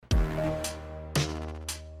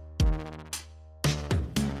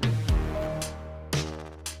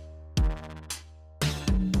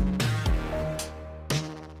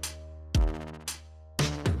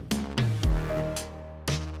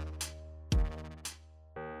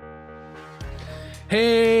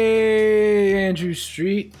Hey, Andrew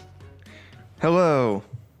Street. Hello.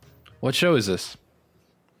 What show is this?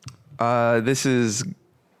 This is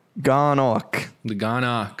Gone Awk. The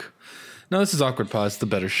Ganak. No, this is Awkward Pause, the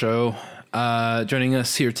better show. Joining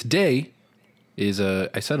us here today is,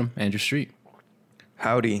 I said him, Andrew Street.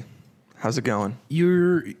 Howdy. How's it going?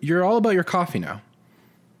 You're all about your coffee now.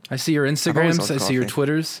 I see your Instagrams. I see your coffee.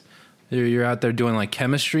 Twitters. You're out there doing like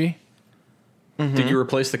chemistry. Mm-hmm. Did you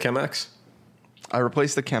replace the Chemex? I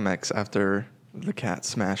replaced the Chemex after the cat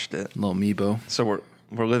smashed it. Little Meebo. So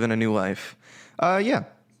we're living a new life. Yeah.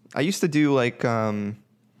 I used to do like the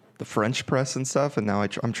French press and stuff, and now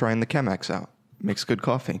I'm trying the Chemex out. Makes good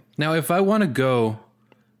coffee. Now, if I want to go,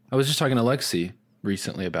 I was just talking to Lexi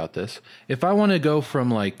recently about this. If I want to go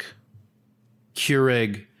from like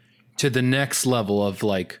Keurig to the next level of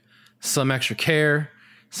like some extra care,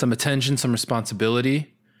 some attention, some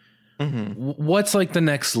responsibility, what's like the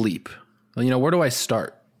next leap? You know, where do I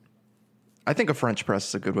start? I think a French press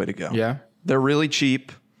is a good way to go. Yeah. They're really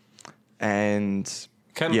cheap, and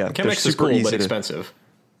they're Chemex is super cool, easy but to- expensive.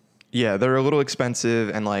 Yeah, they're a little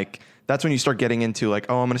expensive, and like that's when you start getting into like,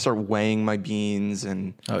 oh, I'm going to start weighing my beans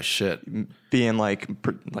and Oh shit. being like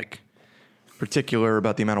particular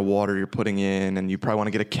about the amount of water you're putting in, and you probably want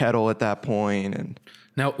to get a kettle at that point. And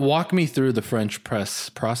Now walk me through the French press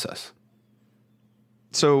process.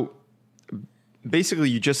 so basically,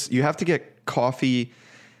 you have to get coffee.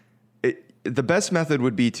 The best method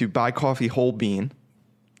would be to buy coffee whole bean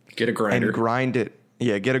Get a grinder. and grind it.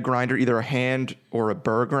 Yeah, get a grinder, either a hand or a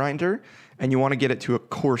burr grinder, and you want to get it to a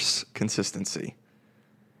coarse consistency.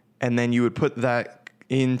 And then you would put that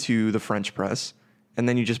into the French press, and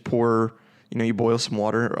then you just pour, you boil some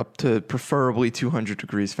water up to preferably 200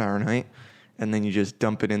 degrees Fahrenheit, and then you just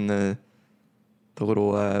dump it in the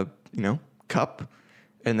little, cup,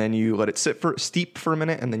 and then you let it steep for a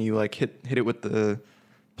minute, and then you like hit it with the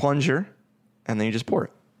plunger, and then you just pour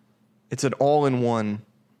it. It's an all-in-one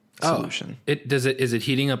solution. Is it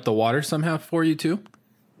heating up the water somehow for you too?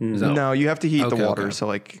 Is that- No, you have to heat Okay, the water. okay. So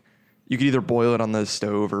like you could either boil it on the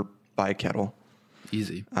stove or buy a kettle.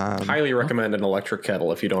 Easy. Highly recommend an electric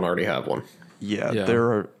kettle if you don't already have one. Yeah, Yeah.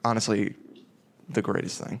 they're honestly the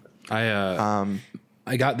greatest thing.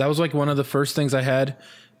 I got that was like one of the first things I had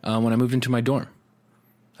when I moved into my dorm.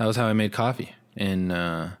 That was how I made coffee and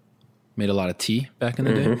made a lot of tea back in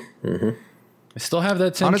the day. I still have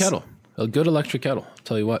that same kettle, a good electric kettle. I'll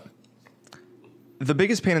tell you what. The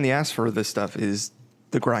biggest pain in the ass for this stuff is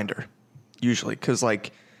the grinder, usually, because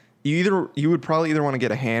like you would probably either want to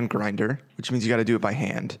get a hand grinder, which means you got to do it by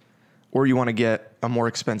hand, or you want to get a more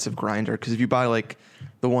expensive grinder. Because if you buy like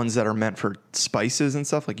the ones that are meant for spices and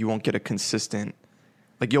stuff, like you won't get a consistent.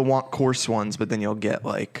 Like you'll want coarse ones, but then you'll get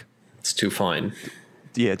like It's too fine.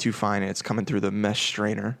 too fine, and it's coming through the mesh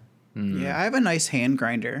strainer. Yeah, I have a nice hand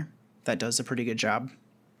grinder that does a pretty good job.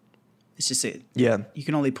 It's just Yeah. you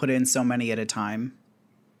can only put in so many at a time,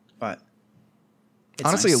 but it's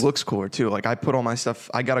Honestly, nice. it looks cooler too. Like I put all my stuff.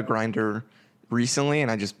 I got a grinder recently,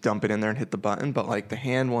 and I just dump it in there and hit the button. But like the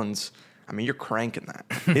hand ones, I mean, you're cranking that.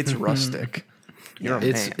 It's rustic. You're a man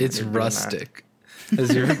when It's you're doing rustic.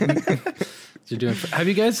 As you're, you're doing. Have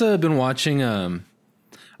you guys been watching?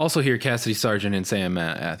 Also, here Cassidy Sargent and Sam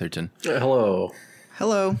Atherton. Hello.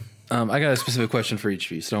 Hello. I got a specific question for each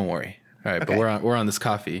of you, so don't worry. All right, Okay. but we're on this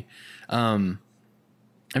coffee.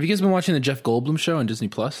 Have you guys been watching the Jeff Goldblum show on Disney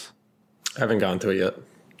Plus? I haven't gone to it yet.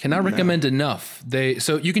 Cannot recommend enough.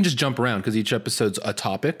 So you can just jump around because each episode's a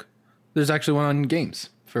topic. There's actually one on games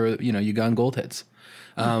for you gun gold heads.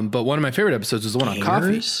 But one of my favorite episodes is the one on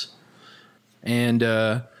coffee, Gamers? and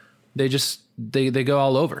they go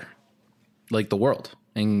all over, like the world,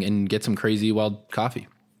 and get some crazy wild coffee.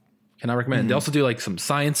 Cannot recommend. They also do like some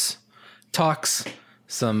science talks.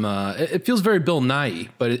 Some it feels very Bill Nye,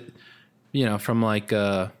 but it, from like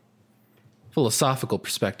a philosophical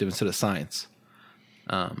perspective instead of science.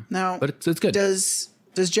 Now, But it's good.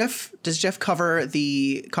 Does Jeff cover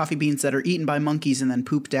the coffee beans that are eaten by monkeys and then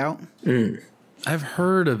pooped out? I've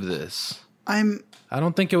heard of this. I I'm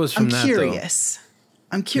don't think it was from that curious.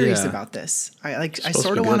 I'm curious Yeah. about this. I supposed to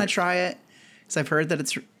sort be of want to good. try it because I've heard that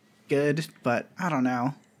it's good, but I don't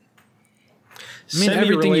know. though. I mean,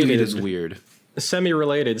 everything you eat is Semi-related- weird.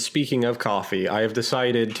 Semi-related, speaking of coffee, I have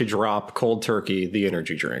decided to drop cold turkey, the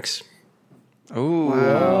energy drinks. that. Ooh.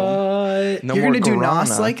 No You're more gonna do guarana.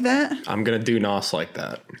 NOS like that? I'm going to do NOS like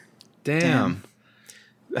that. Damn.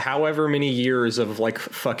 However many years of like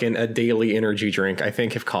fucking a daily energy drink, I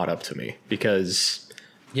think have caught up to me because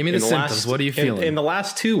Give me the symptoms. What are you feeling? In the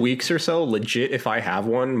last 2 weeks or so, legit, if I have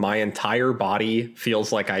one, my entire body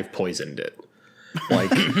feels like I've poisoned it.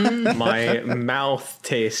 Like my mouth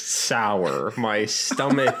tastes sour, my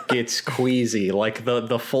stomach gets queasy, like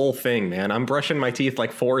the full thing, man. I'm brushing my teeth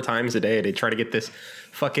like 4 times a day to try to get this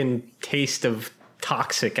fucking taste of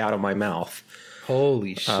toxic out of my mouth.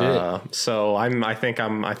 Holy shit. So I think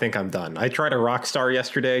I'm done. I tried a Rockstar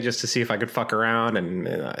yesterday just to see if I could fuck around, and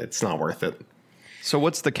it's not worth it. So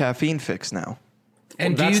what's the caffeine fix now?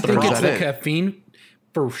 And do that's you the think it's problem. the caffeine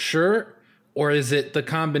for sure? Or is it the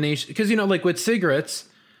combination? Because, you know, like with cigarettes,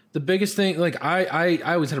 the biggest thing, like I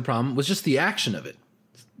always had a problem, was just the action of it,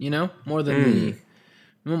 you know, more than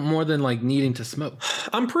like needing to smoke.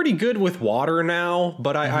 I'm pretty good with water now,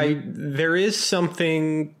 but I there is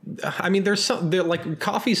something. I mean, like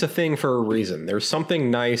coffee's a thing for a reason. There's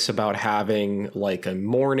something nice about having like a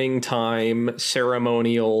morning time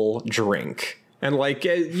ceremonial drink. And like,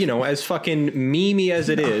 you know, as fucking memey as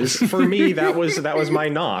it is, for me, that was my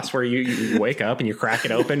nos, where you wake up and you crack it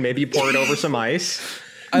open, maybe you pour it over some ice.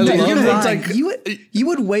 I You're love that. lying. You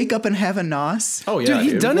would wake up and have a nos? Oh yeah, Dude,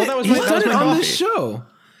 he's done Well, it. that was He's my- that done was it my on coffee. this show.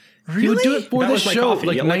 Really? He would do it for That this was my show. coffee.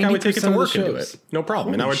 Like, Yeah, like I would take it to 90% of work the and do shows. it, no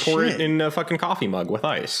problem. And I would pour shit. it in a fucking coffee mug with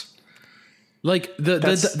ice. Like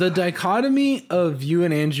the dichotomy of you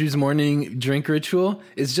and Andrew's morning drink ritual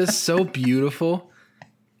is just so beautiful.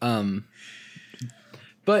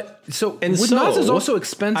 But so And with so Nas is also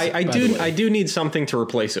expensive. I by the way. I do need something to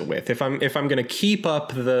replace it with. If I'm going to keep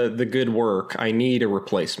up the good work, I need a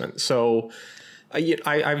replacement. So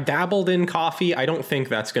I've dabbled in coffee. I don't think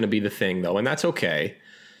that's going to be the thing though, and that's okay.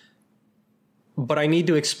 But I need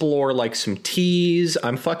to explore like some teas.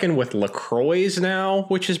 I'm fucking with LaCroix now,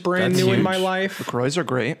 which is brand That's new in huge. my life. LaCroix are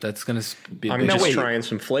great. That's gonna be. A I'm big just wait. trying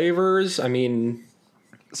some flavors. I mean,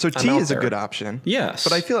 So tea out is a there. good option. Yes.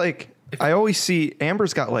 But I feel like I always see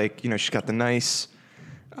Amber's got like, you know, she's got the nice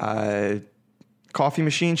coffee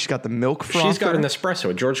machine. She's got the milk frother. she's got an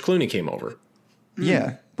espresso. George Clooney came over.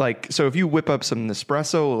 Yeah. Like, so if you whip up some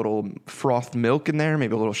Nespresso, a little frothed milk in there,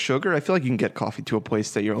 maybe a little sugar, I feel like you can get coffee to a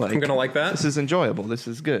place that you're like, I'm gonna like that. This is enjoyable. This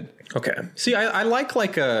is good. Okay. See, I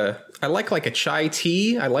like a chai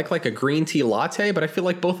tea. I like a green tea latte, but I feel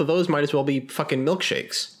like both of those might as well be fucking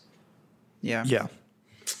milkshakes. Yeah. Yeah.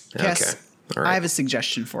 Cass, Okay. All right. I have a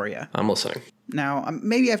suggestion for you. I'm listening. Now,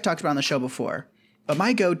 maybe I've talked about it on the show before, but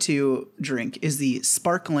my go-to drink is the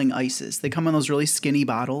sparkling ices. They come in those really skinny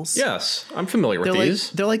bottles. Yes, I'm familiar with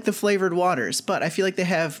these. They're like the flavored waters, but I feel like they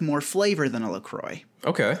have more flavor than a LaCroix.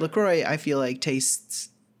 Okay. LaCroix, I feel like, tastes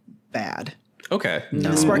bad. Okay. And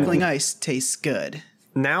the sparkling ice tastes good.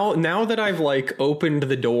 Now that I've like opened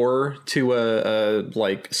the door to a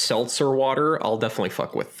like seltzer water, I'll definitely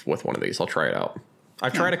fuck with one of these. I'll try it out.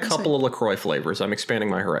 I've tried a couple of LaCroix flavors. I'm expanding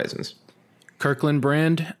my horizons. Kirkland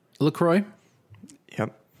brand LaCroix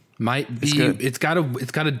Yep. might be. good. It's got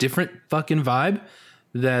a different fucking vibe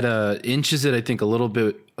that inches it. I think a little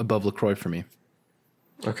bit above LaCroix for me.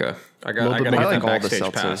 Okay. I Little gotta bit get more- I like that all the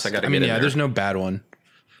backstage pass. seltzers. I gotta I mean, get in yeah, there. there's no bad one.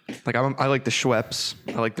 Like, I like the Schweppes.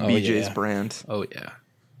 I like the BJ's yeah. brand. Oh yeah.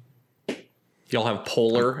 Y'all have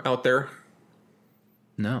Polar out there?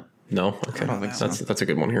 No. No? Okay. don't think That's a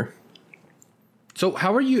good one here. So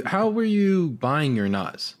how were you buying your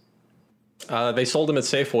Nas? They sold them at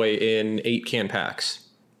Safeway in 8-can packs.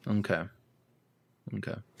 Okay.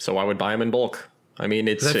 So I would buy them in bulk. I mean,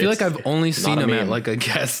 it's. 'Cause I feel it's like I've only seen not a them at meme. like a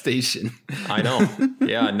gas station. I know.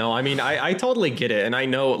 Yeah, no, I mean, I totally get it. And I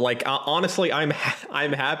know, like, honestly, I'm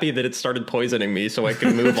happy that it started poisoning me so I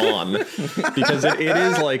can move on because it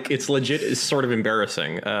is like, it's legit, it's sort of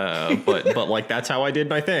embarrassing. But like, that's how I did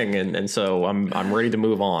my thing. And so I'm ready to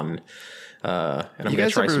move on. And I'm going to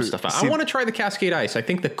guys try some ever stuff out. I see- want to try the Cascade Ice. I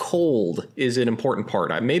think the cold is an important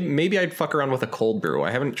part. Maybe I'd fuck around with a cold brew.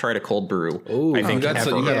 I haven't tried a cold brew. Oh, I think you got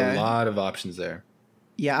a Yeah. lot of options there.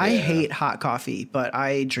 Yeah, I hate hot coffee, but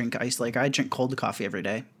I drink ice. Like, I drink cold coffee every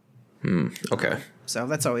day. Okay. So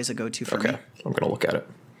that's always a go-to for Okay. me. I'm going to look at it.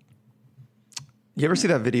 You ever see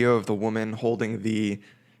that video of the woman holding the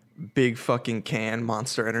big fucking can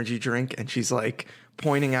Monster Energy drink and she's like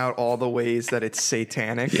pointing out all the ways that it's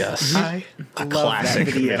satanic? Yes. I A love classic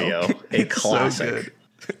that video. A classic.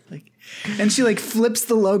 So good. Like, and she like flips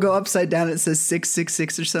the logo upside down. It says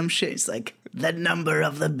 666 or some shit. It's like the number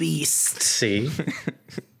of the beast. See?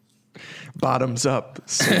 Bottoms up.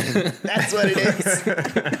 Sin. That's what it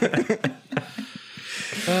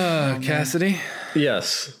is. Cassidy,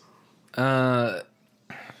 Yes. I've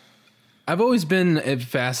always been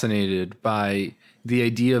fascinated by the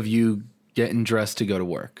idea of you getting dressed to go to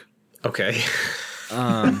work. Okay.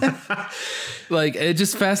 Like, it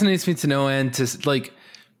just fascinates me to no end to like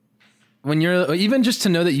when you're even just to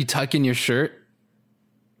know that you tuck in your shirt.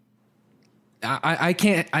 I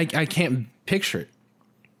can't picture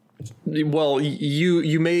it. Well,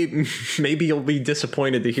 you maybe you'll be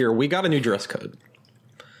disappointed to hear we got a new dress code.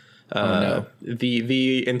 No.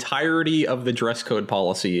 The entirety of the dress code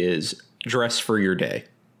policy is dress for your day.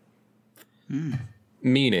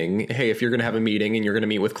 Meaning, hey, if you're going to have a meeting and you're going to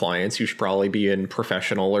meet with clients, you should probably be in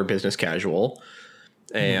professional or business casual.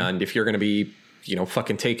 And if you're going to be,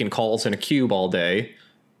 fucking taking calls in a cube all day,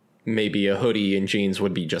 maybe a hoodie and jeans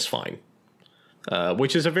would be just fine.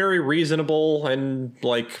 Which is a very reasonable and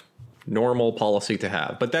normal policy to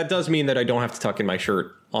have. But that does mean that I don't have to tuck in my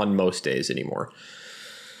shirt on most days anymore.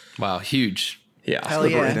 Wow, huge. Yeah. Hell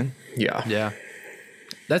yeah. Liberating. Yeah. Yeah.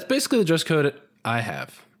 That's basically the dress code I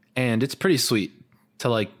have. And it's pretty sweet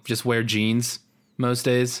to just wear jeans most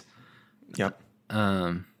days. Yep.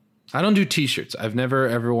 I don't do t-shirts. I've never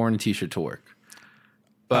ever worn a t-shirt to work.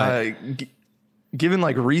 But Given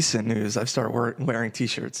recent news, I've started wearing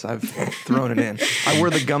t-shirts. I've thrown it in. I wore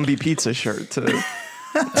the Gumby pizza shirt to work.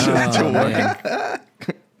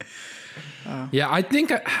 yeah, I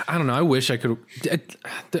think I don't know. I wish I could. I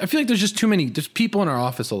feel like there's just too many. There's people in our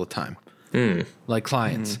office all the time, like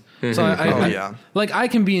clients. So I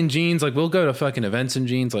can be in jeans. We'll go to fucking events in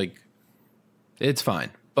jeans. It's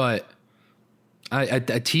fine. But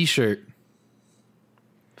a t-shirt.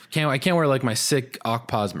 I can't wear my sick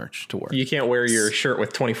Okpaz merch to work. You can't wear your shirt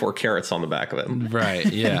with 24 carats on the back of it. Right?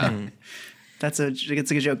 Yeah. It's a good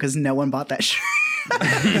joke because no one bought that shirt.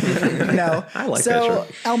 No, I like that so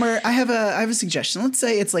shirt. Elmer, I have a suggestion. Let's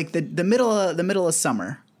say it's the middle of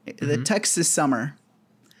summer, the Texas summer.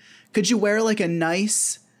 Could you wear a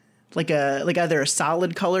nice, either a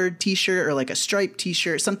solid colored t-shirt or a striped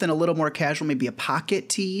t-shirt, something a little more casual, maybe a pocket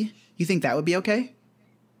tee? You think that would be okay?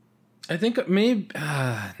 I think maybe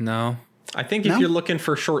no. I think if you're looking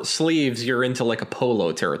for short sleeves, you're into a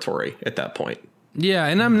polo territory at that point. Yeah,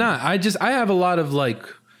 and I'm not. I have a lot of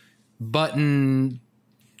button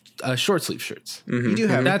short sleeve shirts. You do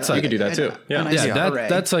have. That's you could do that too. Yeah. nice array.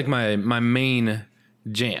 That's my main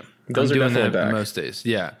jam. Those I'm are doing definitely that back. most days.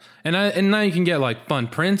 Yeah, and now you can get fun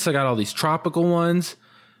prints. I got all these tropical ones.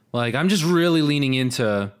 I'm just really leaning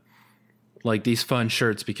into these fun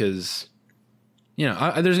shirts because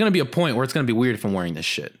there's gonna be a point where it's gonna be weird if I'm wearing this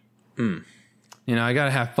shit. I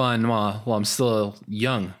gotta have fun while I'm still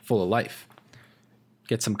young, full of life.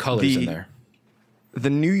 Get some colors in there. The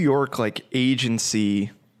New York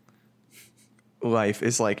agency life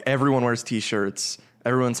is everyone wears t-shirts.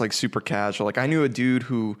 Everyone's super casual. I knew a dude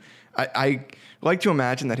who I like to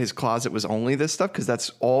imagine that his closet was only this stuff because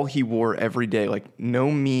that's all he wore every day.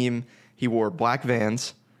 No meme. He wore black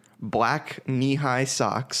Vans, black knee-high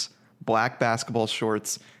socks, black basketball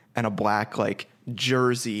shorts, and a black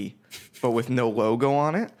jersey, but with no logo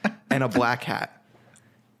on it, and a black hat.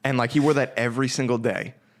 And he wore that every single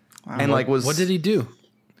day. Wow. And what did he do?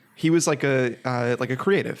 He was a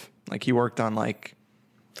creative. He worked on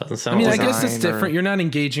Doesn't sound. I guess it's design different. You're not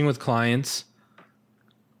engaging with clients,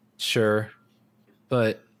 sure,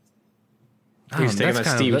 but He's taking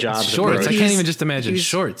that Steve Jobs shorts. approach. I can't even just imagine He's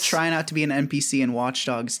shorts. trying out to be an NPC in Watch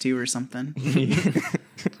Dogs 2 or something.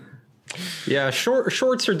 Yeah,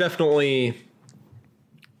 shorts are definitely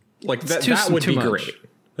that. That would be great.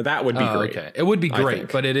 That would be great. Okay, it would be I great,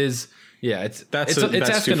 think. but it is. Yeah, it's That's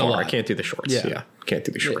asking too a far. lot. I can't do the shorts. Yeah, can't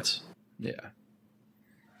do the shorts. Yeah.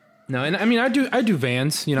 No, and I do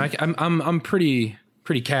Vans. I'm pretty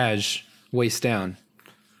cash waist down,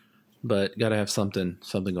 but gotta have something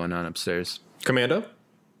going on upstairs. Commando.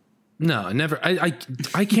 No, never. I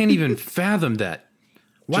can't even fathom that.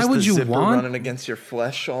 Why would you want running against your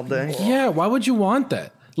flesh all day? Yeah, why would you want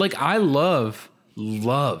that? I love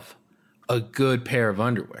a good pair of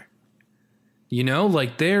underwear.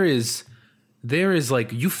 There is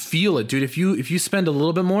you feel it, dude. If you spend a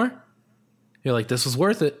little bit more, you're this was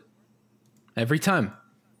worth it every time.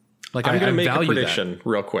 I'm gonna make a value prediction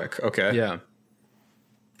real quick. Okay. that. Yeah.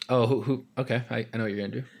 Oh, who? Okay, I know what you're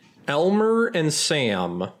gonna do. Elmer and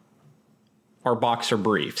Sam are boxer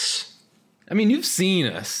briefs. I mean, you've seen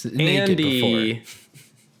us naked Andy before.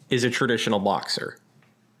 is a traditional boxer.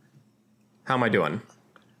 How am I doing?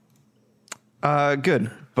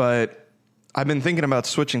 Good, but I've been thinking about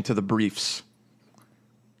switching to the briefs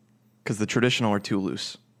because the traditional are too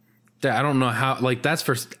loose. Yeah, I don't know how. That's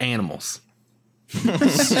for animals.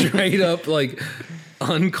 Straight up,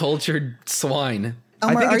 uncultured swine.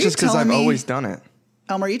 Elmer, I think are it's you just because telling I've me, always done it.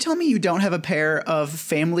 Elmer, are you telling me you don't have a pair of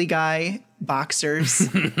Family Guy boxers,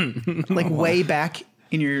 way back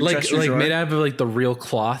in your dresser drawer? Made out of the real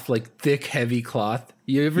cloth, thick, heavy cloth.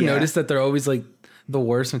 You ever notice that they're always the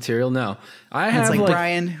worst material? No, I have It's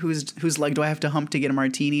Brian, whose leg do I have to hump to get a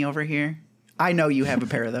martini over here? I know you have a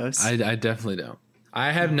pair of those. I definitely don't.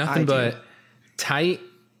 I have nothing I do. but tight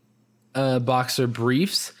boxer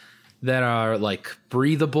briefs that are like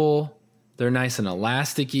breathable. They're nice and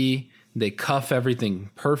elasticy. They cuff everything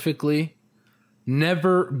perfectly.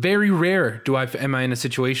 Very rare am I in a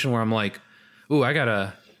situation where I'm like, ooh, I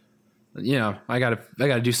gotta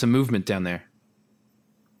do some movement down there.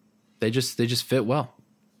 They just fit well.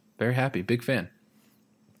 Very happy. Big fan.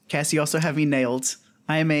 Cass, you also have me nailed.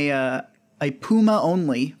 I am a Puma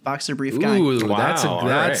only boxer brief guy. Ooh, Wow, that's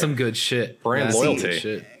right. some good shit. Brand That's some loyalty. good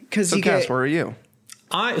shit. Because So, you Cass, get, where are you?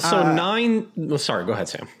 Sorry, go ahead,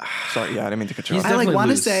 Sam. Sorry, yeah, I didn't mean to cut you He's off. I definitely want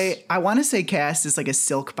to loose. say Cass is like a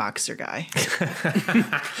silk boxer guy.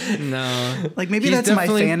 No. Like maybe He's that's my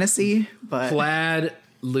definitely fantasy, but Plaid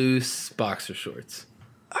loose boxer shorts.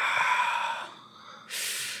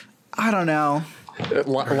 I don't know. Live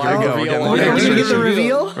go. reveal We're getting on the Are we gonna get the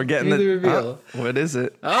reveal. reveal? We're getting Give the the reveal. what is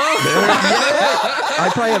it? Oh, I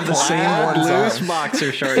probably have the same ones loose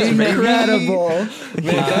on. Incredible.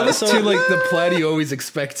 That was too like the plaid you always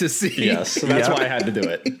expect to see. Yes, that's Yeah. why I had to do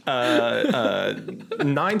it.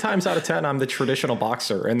 9 times out of 10, I'm the traditional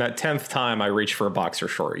boxer, and that 10th time, I reach for a boxer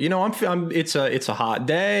short. You know, it's a hot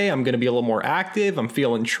day. I'm going to be a little more active. I'm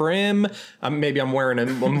feeling trim. Maybe I'm wearing a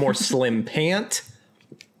more slim pant.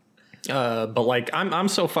 But like I'm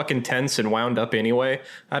so fucking tense and wound up anyway.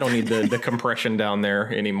 I don't need the compression down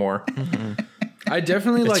there anymore. I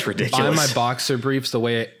definitely like buy ridiculous. my boxer briefs the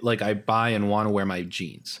way like I buy and want to wear my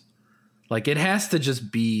jeans. Like it has to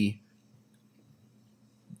just be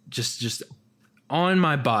just on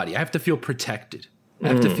my body. I have to feel protected. I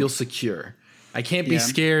have to feel secure. I can't be Yeah.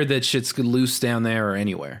 scared that shit's loose down there or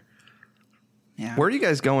anywhere. Yeah. Where are you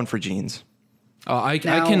guys going for jeans? I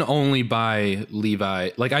Now- can only buy Levi.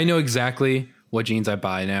 Like I know exactly what jeans I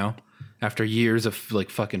buy now after years of like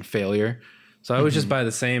fucking failure. So I always just buy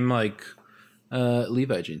the same like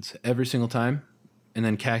Levi jeans every single time, and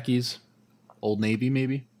then khakis, Old Navy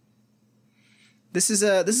maybe. This is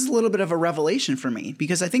a little bit of a revelation for me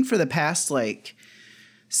because I think for the past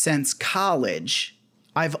since college,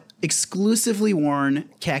 I've exclusively worn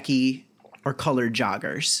khaki or colored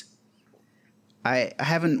joggers. I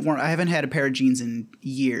haven't had a pair of jeans in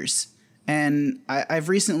years, and I've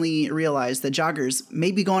recently realized that joggers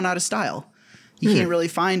may be going out of style. You can't really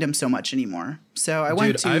find them so much anymore. So I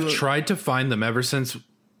went Dude, to. I've tried to find them ever since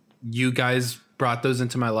you guys brought those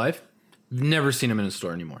into my life. Never seen them in a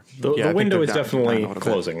store anymore. The I think window they're is down definitely a little bit.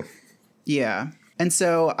 closing. Yeah. And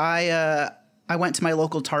so I went to my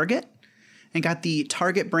local Target and got the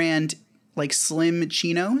Target brand slim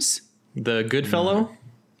chinos. The Goodfellow?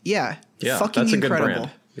 Yeah. Yeah, Fucking that's a incredible. good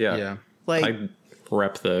brand. Yeah. Yeah. I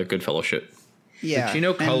rep the Goodfellow shit. Yeah.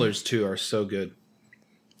 Chino and- colors too are so good.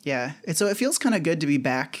 Yeah. And so it feels kind of good to be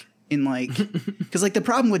back in because the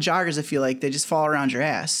problem with joggers, I feel like they just fall around your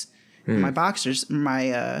ass. My boxers,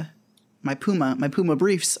 my Puma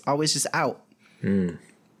briefs always just out. want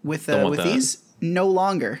With that. these, no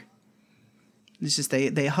longer. It's just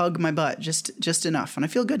they hug my butt just enough, and I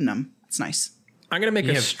feel good in them. It's nice. I'm going to make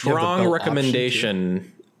You a have the strong belt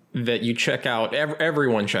recommendation that you check out,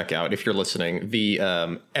 everyone check out, if you're listening, the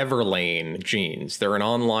Everlane jeans. They're an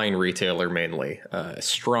online retailer mainly.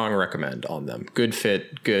 Strong recommend on them. Good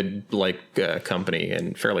fit, good company,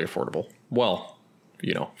 and fairly affordable. Well,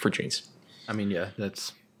 for jeans. I mean, yeah,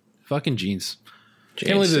 that's fucking jeans. Jeans.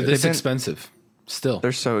 Can't believe they're this They've been- expensive. Still,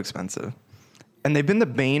 They're so expensive. And they've been the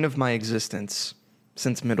bane of my existence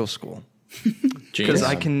since middle school. Because Jeans.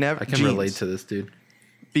 I can never I can jeans. relate to this, dude.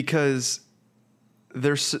 Because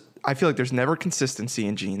I feel like there's never consistency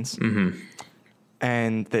in jeans.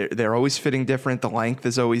 And they're always fitting different. The length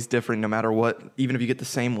is always different no matter what, even if you get the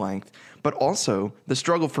same length. But also, the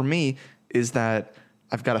struggle for me is that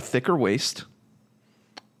I've got a thicker waist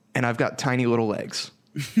and I've got tiny little legs.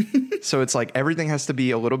 So it's like everything has to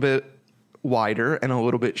be a little bit wider and a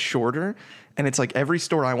little bit shorter. And it's like every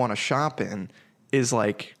store I want to shop in is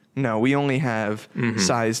like, no, we only have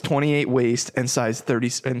size 28 waist and size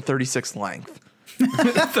 30 and 36 length.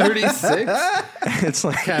 36. It's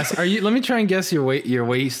like, Cass, let me try and guess your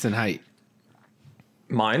waist and height.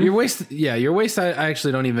 Mine? Your waist, yeah, your waist. I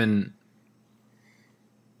actually don't even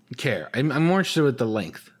care. I'm more interested with the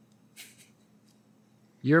length.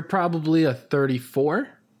 You're probably a 34.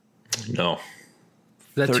 No.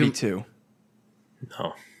 That's 32.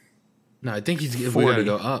 No. No, I think we got to 40.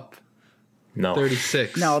 go up. No.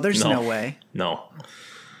 36. No, there's No. no way. No.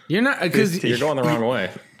 You're not because You're going the wrong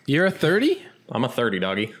way. you're a 30. I'm a 30,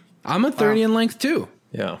 doggy. I'm a 30 in length too.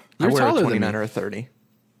 Yeah. I You're wear a taller than 29 me. or a 30.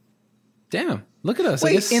 Damn, look at us. I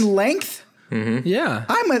Wait, guess, in length? yeah.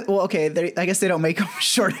 I guess they don't make them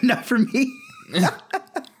short enough for me.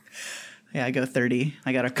 Yeah, I go 30.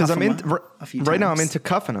 I got to Because cuff I'm them in a few right now. I'm times. into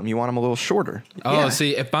cuffing them. You want them a little shorter. Oh, Yeah.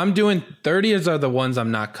 see, if I'm doing 30s are the ones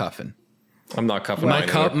I'm not cuffing. I'm not cuffing My mine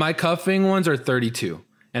either. my cuffing ones are 32,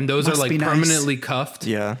 and those Must are like be nice. permanently cuffed.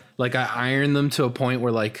 Yeah. Like I iron them to a point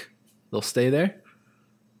where like they'll stay there,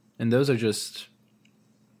 and those are just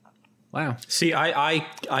wow. See,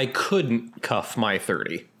 I couldn't cuff my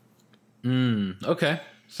 30. Okay. Okay.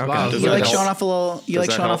 Wow. Does You that like help? showing off a little? You Does like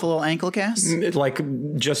that showing help? off a little ankle cast? Like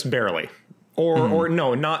just barely. Or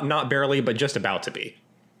no, not barely, but just about to be.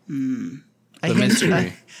 A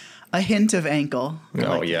mystery. a hint of ankle.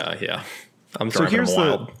 Oh yeah. I'm So driving them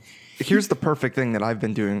wild. here's the perfect thing that I've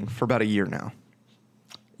been doing for about a year now.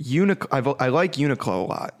 I like Uniqlo a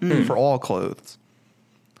lot for all clothes,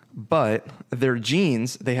 but their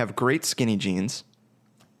jeans, they have great skinny jeans,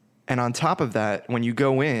 and on top of that, when you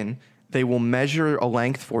go in, they will measure a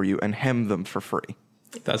length for you and hem them for free.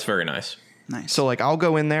 That's very nice. Nice. So like I'll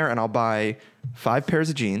go in there and I'll buy 5 pairs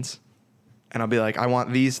of jeans, and I'll be like, I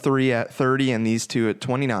want these 3 at 30 and these 2 at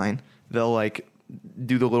 29. They'll like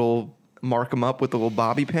do the little mark them up with the little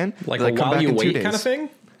bobby pin. Like They'll a come while back you in 2 wait days. kind of thing?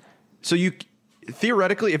 So you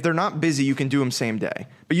theoretically, if they're not busy, you can do them same day.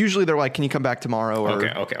 But usually they're like, can you come back tomorrow? Or,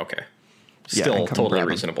 Okay. Yeah, Still and come totally grab 'em.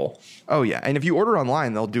 reasonable. Oh yeah, and if you order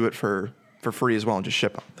online, they'll do it for free as well and just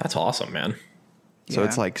ship them. That's awesome, man. So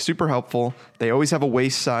it's Yeah. like super helpful. They always have a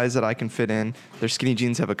waist size that I can fit in. Their skinny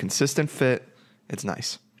jeans have a consistent fit. It's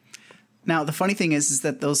nice. Now the funny thing is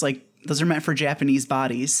that those are meant for Japanese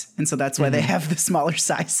bodies, and so that's why they have the smaller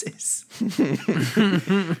sizes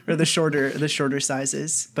or the shorter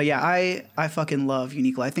sizes. But yeah, I fucking love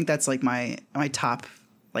Uniqlo. I think that's like my top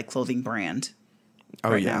like clothing brand.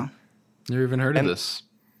 Oh right yeah. now. Never even heard of And- this.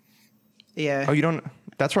 Yeah. Oh, you don't.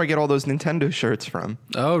 That's where I get all those Nintendo shirts from.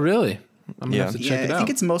 Oh, really? I'm gonna Yeah. have to Yeah, check it I out. think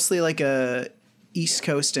it's mostly like a East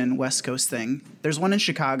Coast and West Coast thing. There's one in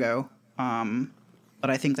Chicago, but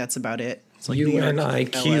I think that's about it. It's like New York, LA.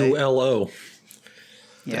 UNIQLO.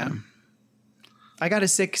 Yeah. I got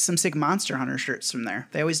some sick Monster Hunter shirts from there.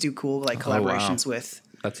 They always do cool like wow. collaborations with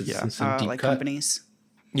That's Yeah. some deep like cut. companies.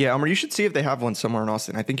 Yeah, Elmer, you should see if they have one somewhere in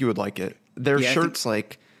Austin. I think you would like it. Their Yeah, I shirts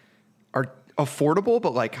like are affordable,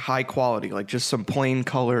 but like high quality. Like just some plain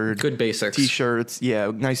colored Good basics. t-shirts.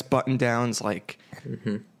 Yeah, nice button downs. Like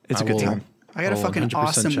it's a good time. I got a I'll fucking 100%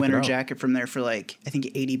 awesome check it winter out. jacket from there for like I think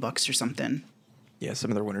 $80 or something. Yeah,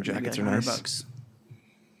 some of their winter Maybe jackets like are nice. $100.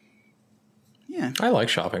 Yeah. I like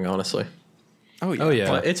shopping, honestly. Oh yeah. Oh yeah.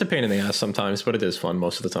 But it's a pain in the ass sometimes, but it is fun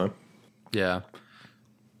most of the time. Yeah.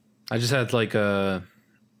 I just had like a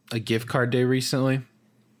gift card day recently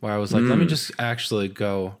where I was like, let me just actually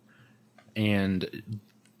go and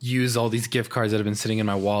use all these gift cards that have been sitting in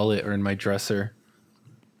my wallet or in my dresser.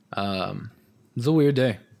 It's a weird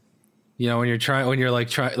day. You know, when you're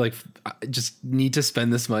like I just need to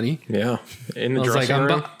spend this money. Yeah. In the I was like, dressing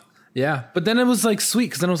room. yeah. But then it was like sweet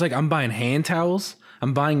because then I was like, I'm buying hand towels.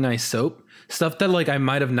 I'm buying nice soap. Stuff that like I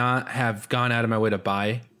might have not have gone out of my way to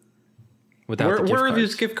buy without the gift Where are cards.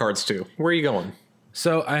 these gift cards to? Where are you going?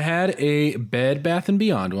 So I had a Bed Bath and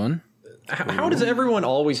Beyond one. How does everyone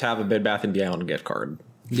always have a Bed Bath & Beyond gift card?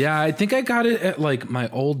 Yeah, I think I got it at like my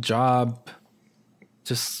old job.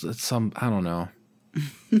 Just at some, I don't know.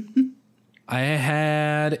 I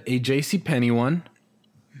had a JCPenney one,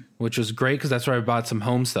 which was great because that's where I bought some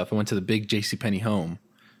home stuff. I went to the big JCPenney home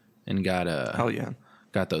and got Hell yeah.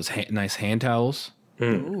 got those nice hand towels.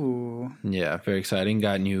 Ooh. Yeah, very exciting.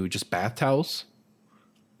 Got new just bath towels,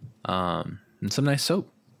 and some nice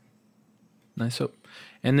soap. Nice soap,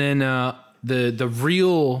 and then the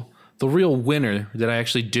real winner that I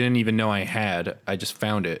actually didn't even know I had. I just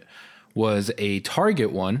found it was a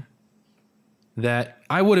Target one that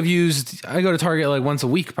I would have used. I go to Target like once a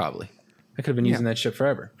week probably. I could have been using that shit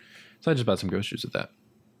forever. So I just bought some groceries with that.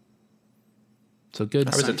 So good.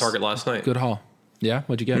 I was at Target last night. Good haul. Yeah,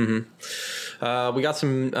 what'd you get? We got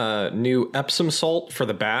some new Epsom salt for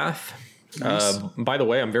the bath. By the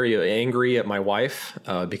way, I'm very angry at my wife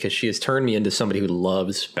because she has turned me into somebody who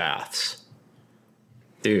loves baths.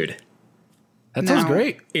 Dude, That sounds No.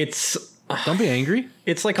 great. it's Don't be angry.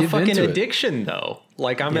 like a Give fucking into it. addiction, though.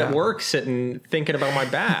 Like I'm Yeah. at work sitting thinking about my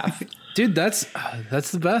bath. Dude, that's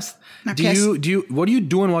the best. Now, Do Cass- you what are you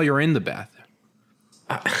doing while you're in the bath?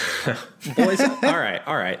 Boys,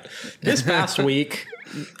 all right. This past week,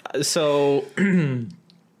 so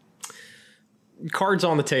cards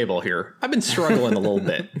on the table here. I've been struggling a little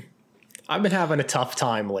bit. I've been having a tough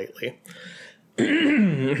time lately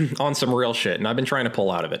on some real shit, and I've been trying to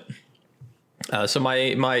pull out of it. So my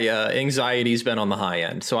anxiety's been on the high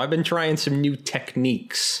end. So I've been trying some new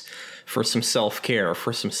techniques for some self-care,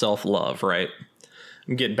 for some self-love, right?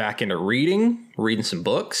 get back into reading some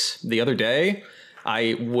books. The other day,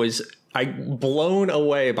 I blown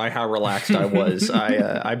away by how relaxed I was.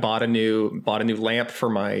 I bought a new lamp for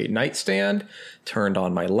my nightstand, turned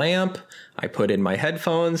on my lamp, I put in my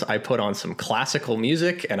headphones, I put on some classical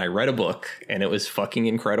music, and I read a book, and it was fucking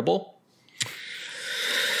incredible.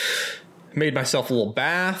 Made myself a little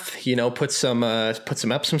bath, put some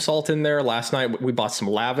Epsom salt in there. Last night we bought some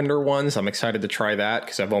lavender ones. I'm excited to try that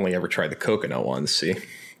because I've only ever tried the coconut ones. See,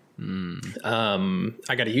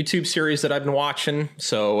 I got a YouTube series that I've been watching.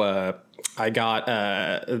 So I got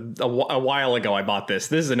a while ago. I bought this.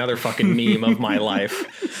 This is another fucking meme of my life.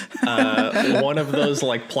 One of those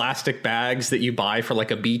like plastic bags that you buy for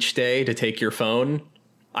like a beach day to take your phone.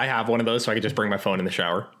 I have one of those, so I could just bring my phone in the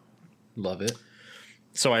shower. Love it.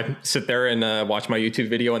 So I sit there and watch my YouTube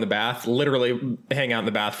video in the bath, literally hang out in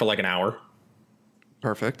the bath for like an hour.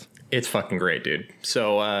 Perfect. It's fucking great, dude.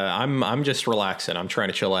 So I'm just relaxing. I'm trying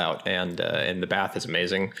to chill out, and the bath is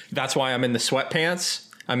amazing. That's why I'm in the sweatpants.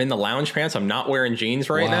 I'm in the lounge pants. I'm not wearing jeans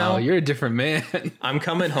right now. You're a different man. I'm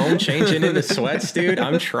coming home, changing into sweats, dude.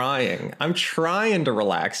 I'm trying to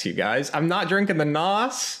relax, you guys. I'm not drinking the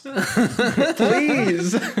NOS.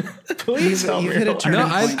 Please. Please help me. No,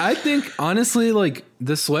 I think honestly, like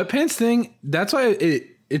the sweatpants thing, that's why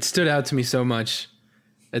it stood out to me so much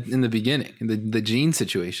in the beginning, the jean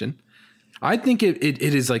situation. I think it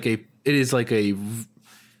is like a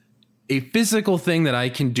physical thing that I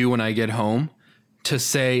can do when I get home to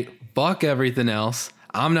say, fuck everything else.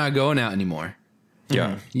 I'm not going out anymore.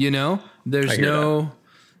 Yeah. There's no,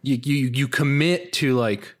 you commit to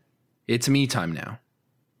like, it's me time now.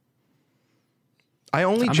 I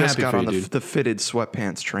only I'm just happy got for on you, the dude. the fitted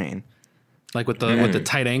sweatpants train. Like with the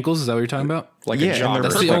tight ankles. Is that what you're talking about? Like Yeah, a and jogger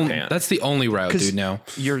they're sweatpant. That's the only route, dude, now.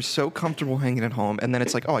 You're so comfortable hanging at home, and then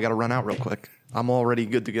it's like, oh, I got to run out real quick. I'm already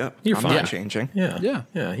good to go. You're I'm fine. not changing. Yeah.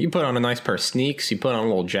 You put on a nice pair of sneaks. You put on a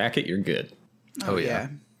little jacket. You're good. Oh, yeah.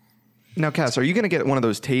 Now, Cass, are you going to get one of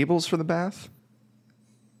those tables for the bath?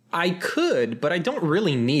 I could, but I don't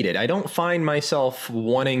really need it. I don't find myself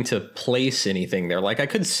wanting to place anything there. Like I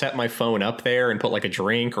could set my phone up there and put like a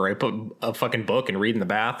drink, or I put a fucking book and read in the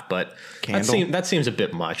bath, but that seems a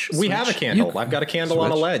bit much. We have a candle. I've got a candle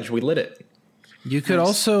on a ledge. We lit it. You could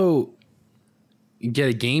also get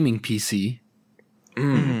a gaming PC.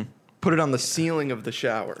 Put it on the ceiling of the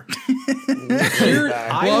shower.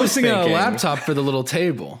 I was thinking a thinking laptop for the little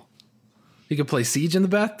table. You could play Siege in the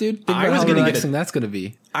bath, dude. Think I about was how gonna get relaxing that's going to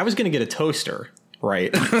be. I was going to get a toaster, right?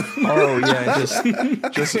 Oh, yeah.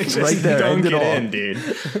 Just right there. Don't End it get all. in,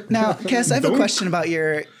 dude. Now, Cass, I have a question about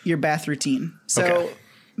your bath routine. So, Okay.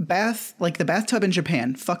 the bathtub in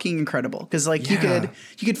Japan, fucking incredible. Because like you Yeah.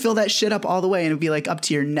 could fill that shit up all the way and it'd be like up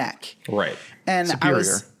to your neck. Right. And Superior.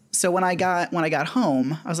 when I got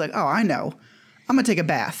home, I was like, oh, I know, I'm gonna take a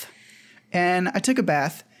bath. And I took a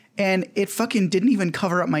bath, and it fucking didn't even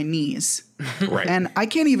cover up my knees. Right. And I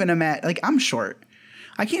can't even imagine. Like I'm short,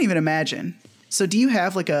 I can't even imagine. So do you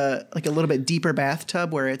have like a little bit deeper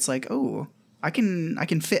bathtub where it's like, oh, I can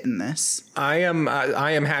fit in this? I am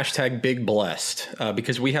hashtag big blessed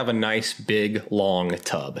because we have a nice big long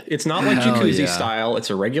tub. It's not like Hell jacuzzi yeah. style. It's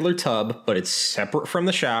a regular tub, but it's separate from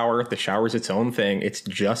the shower. The shower's its own thing. It's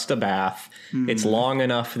just a bath. It's long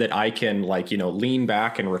enough that I can lean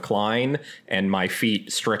back and recline, and my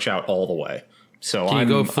feet stretch out all the way. So Can you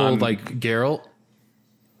go full like Geralt?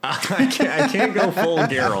 I can't go full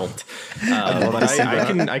Geralt,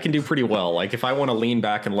 but I can do pretty well. Like if I want to lean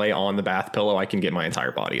back and lay on the bath pillow, I can get my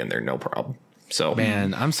entire body in there, no problem. So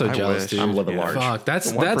Man, I'm so jealous, wish. dude. I'm living large. Fuck,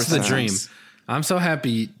 that's the 1%. dream. I'm so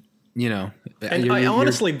happy, And you're-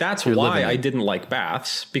 honestly, that's you're why living I it. didn't like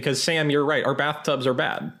baths, because Sam, you're right. Our bathtubs are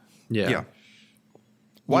bad. Yeah.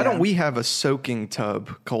 Why Yeah. don't we have a soaking tub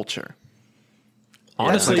culture?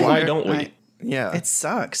 Honestly, like, why why- don't we? Yeah. It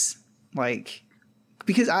sucks. Like,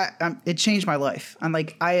 because it changed my life.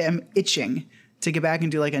 I am itching to get back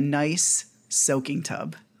and do like a nice soaking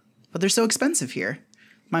tub, but they're so expensive here.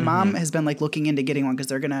 My mom has been like looking into getting one because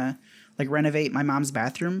they're gonna like renovate my mom's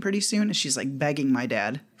bathroom pretty soon, and she's like begging my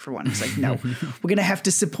dad for one. He's like, no, we're gonna have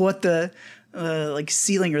to support the like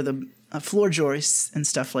ceiling or the floor joists and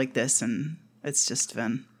stuff like this, and it's just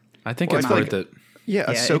been. I think Well, it's I feel worth like- it. Yeah,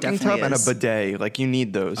 a Yeah, it soaking tub definitely and a is. bidet. Like you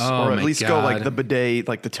need those, Oh or at my least go like God. the bidet,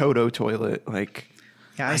 like the Toto toilet. Like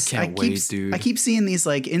Yeah, I can't wait, dude. I keep seeing these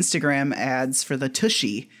like Instagram ads for the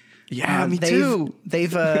Tushy. yeah, me they've, too.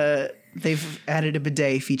 They've added a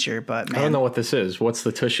bidet feature, but man, I don't know what this is. What's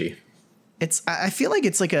the tushy? I feel like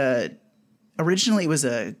it's like originally it was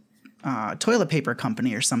a toilet paper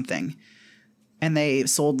company or something, and they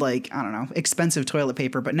sold like, I don't know, expensive toilet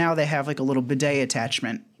paper, but now they have like a little bidet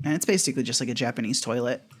attachment, and it's basically just like a Japanese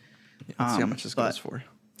toilet. Let's see how much this goes for.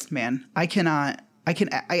 Man, I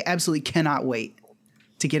absolutely cannot wait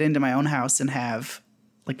to get into my own house and have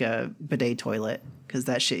like a bidet toilet, because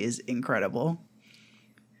that shit is incredible.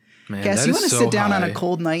 Man, Guess that you is want to so sit down on high. a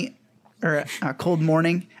cold night or a cold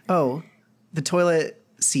morning? Oh, the toilet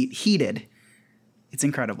seat heated. It's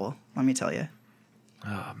incredible. Let me tell you.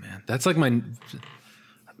 Oh man, that's like one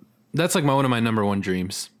of my number one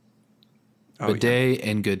dreams. Oh, Bidet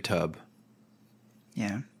and good tub.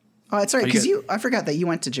 Yeah. Oh, that's right. you Because get- I forgot that you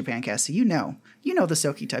went to Japan, Cassie. You know the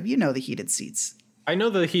soaking tub. You know the heated seats. I know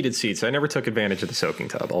the heated seats. I never took advantage of the soaking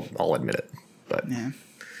tub. I'll admit it. But Yeah. the Are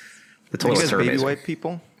you toilets guys are baby amazing. wipe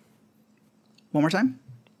people? One more time.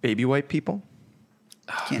 Baby wipe people?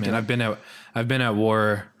 Can't Man, do it. I've been at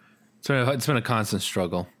war. It's been a constant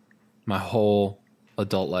struggle my whole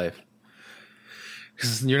adult life,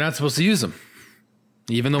 because you're not supposed to use them.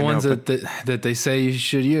 Even the ones know, that they say you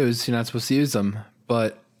should use, you're not supposed to use them.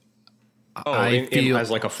 But Oh, I feel as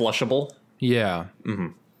like a flushable. yeah.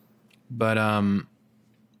 But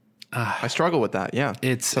I struggle with that. Yeah.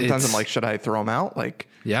 Sometimes I'm like, should I throw them out? Like,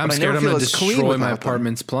 yeah, I'm but I scared never I'm feel gonna as clean destroy my without them.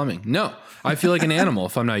 apartment's plumbing. No, I feel like an animal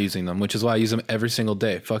if I'm not using them, which is why I use them every single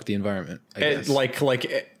day. Fuck the environment. I guess. Like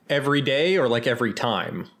every day or like every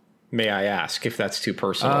time? May I ask if that's too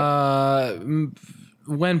personal?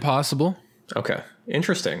 When possible. Okay.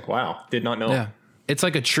 Interesting. Wow. Did not know. Yeah, it's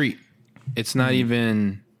like a treat. It's not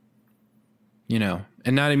even,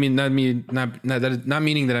 and not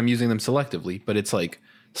meaning that I'm using them selectively, but it's like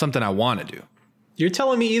something I want to do. You're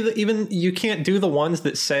telling me even you can't do the ones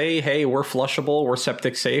that say, hey, we're flushable, we're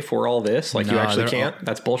septic safe, we're all this? Like you No, actually they're can't?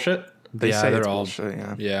 That's bullshit? They Yeah, say they're it's all- bullshit.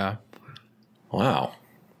 Yeah. Yeah, Wow.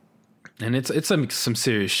 and it's some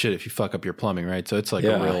serious shit if you fuck up your plumbing, right? So it's like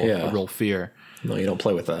Yeah, a real fear. No, you don't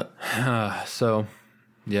play with that. So,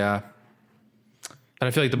 yeah, and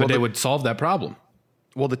I feel like the bidet would solve that problem.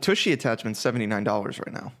 Well, the Tushy attachment's $79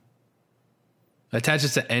 right now.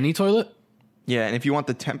 Attaches to any toilet, Yeah, and if you want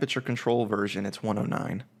the temperature control version, it's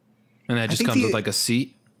 $109. and that just think comes the- with like a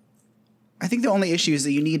seat, I think the only issue is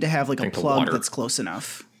that you need to have like a Think the plug water. that's close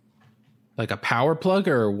enough. like a power plug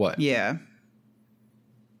or what? Yeah.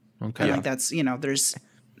 Okay. I think that's, there's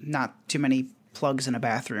not too many plugs in a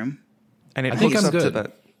bathroom. And it I think hooks I'm up good.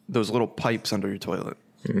 to those little pipes under your toilet.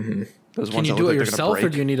 Mm-hmm. Those Can ones you that do look it like they're gonna yourself, or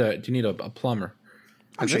break. do you need a plumber?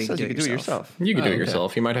 I'm It sure just you says can do it yourself. You can do Oh, it okay.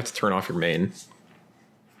 yourself. You might have to turn off your main.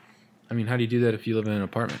 I mean, how do you do that if you live in an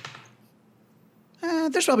apartment?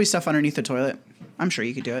 There's probably stuff underneath the toilet. I'm sure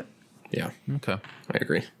you could do it. Yeah, Okay. I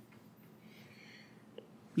agree.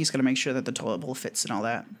 You just got to make sure that the toilet bowl fits and all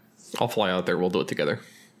that. I'll fly out there. We'll do it together.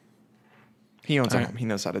 He owns a Alright. home. He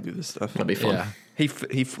knows how to do this stuff. That'll be fun. Yeah. He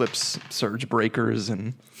flips surge breakers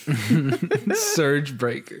and Surge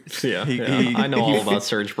breakers. Yeah, he, yeah. he- I know he- all about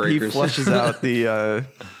surge breakers. He flushes out the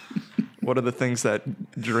what are the things that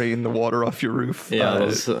drain the water off your roof? Yeah,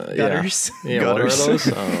 those gutters. Yeah, Gutters. what are those?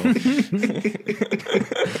 Oh.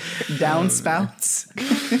 Downspouts.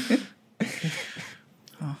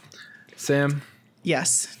 Sam,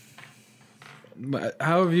 Yes.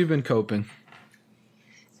 how have you been coping?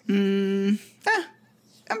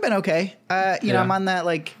 I've been okay. You know, Yeah. I'm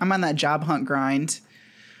on that job hunt grind.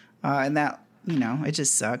 And that, it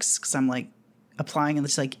just sucks because I'm like applying and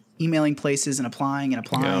just like emailing places and applying and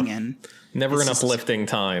applying Yeah. and Never It's an just- uplifting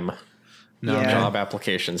time. No, Yeah. man. Job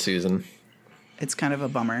application season. it's kind of a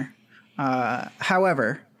bummer.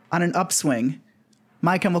 However, on an upswing,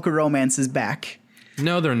 My Chemical Romance is back.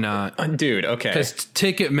 No, they're not. Dude, okay. Because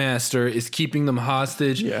Ticketmaster is keeping them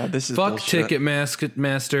hostage. Yeah, this is fuck bullshit.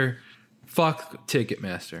 Ticketmaster. Fuck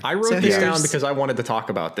Ticketmaster. I wrote So this down here's- because I wanted to talk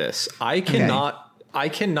about this. I cannot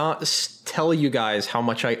tell you guys how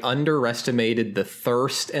much I underestimated the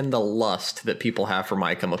thirst and the lust that people have for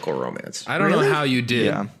My Chemical Romance. I don't Really? know how you did.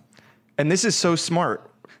 Yeah. And this is so smart.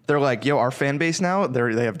 They're like, yo, our fan base now,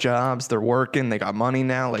 they have jobs, they're working, they got money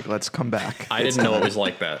now. Like, let's come back. I didn't know it was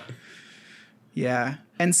like that. Yeah.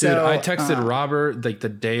 And Dude, so I texted Robert like the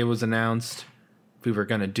day it was announced we were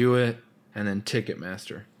gonna do it, and then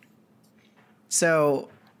Ticketmaster. So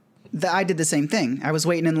I did the same thing. I was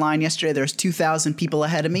waiting in line yesterday. There was 2,000 people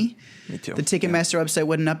ahead of me. Me too. The Ticketmaster website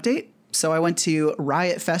wouldn't update. So I went to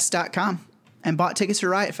riotfest.com and bought tickets for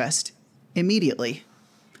Riot Fest immediately.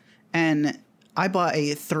 And I bought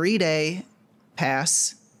a 3-day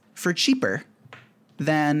pass for cheaper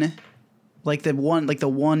than the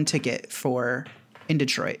one ticket for in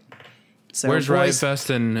Detroit. So Where's Riot boys- Fest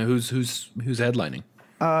and who's headlining?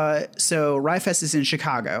 So Riot Fest is in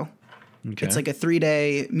Chicago. Okay. It's like a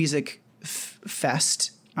 3-day music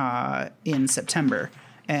fest in September,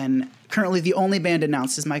 and currently the only band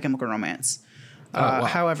announced is My Chemical Romance. Wow.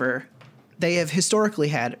 However, they have historically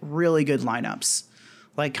had really good lineups,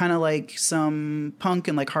 like kind of like some punk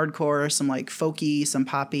and like hardcore, some like folky, some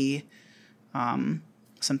poppy,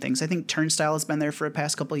 some things. I think Turnstile has been there for the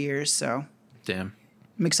past couple years, so Damn.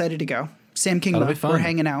 I'm excited to go. Sam That'll be Kingma, fun. we're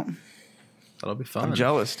hanging out. That'll be fun. I'm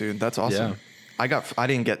jealous, dude. That's awesome. Yeah. I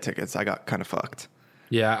didn't get tickets. I got kind of fucked.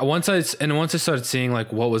 Yeah. Once I started seeing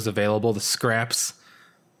like what was available, the scraps,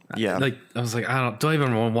 Yeah. like I was like, do I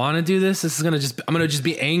even want to do this? I'm gonna just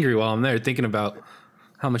be angry while I'm there thinking about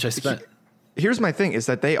how much I spent. Here's my thing is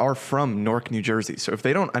that they are from Newark, New Jersey. So if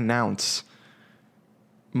they don't announce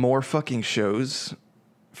more fucking shows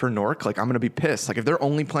for Newark, like I'm going to be pissed. Like if they're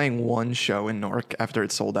only playing one show in Newark after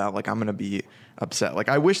it's sold out, like I'm going to be upset. Like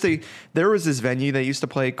I wish there was this venue they used to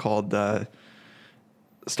play called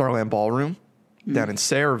Starland Ballroom down in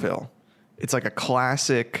Sayreville. It's like a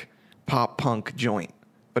classic pop punk joint,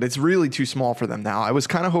 but it's really too small for them now. I was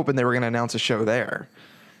kind of hoping they were going to announce a show there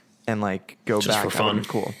and like go Just back. for fun. That would've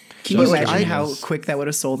been cool. Can you Just like imagine I- how quick that would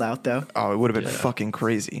have sold out, though? Oh, it would have been fucking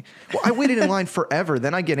crazy. Well, I waited in line forever.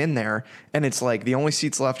 Then I get in there, and it's like the only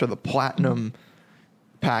seats left are the platinum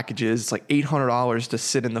packages. It's like $800 to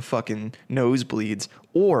sit in the fucking nosebleeds.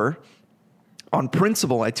 Or, on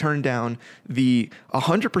principle, I turned down the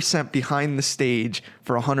 100% behind the stage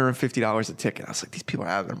for $150 a ticket. I was like, these people are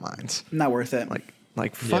out of their minds. Not worth it.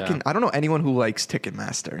 Like fucking. Yeah. I don't know anyone who likes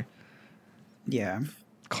Ticketmaster. Yeah.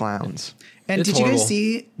 Clowns. And It's did you horrible.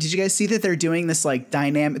 guys see that they're doing this like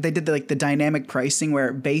dynamic? They did the dynamic pricing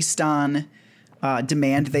where based on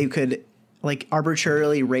demand they could like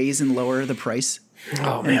arbitrarily raise and lower the price.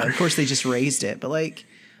 Oh And man. of course they just raised it, but like,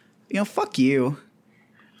 fuck you.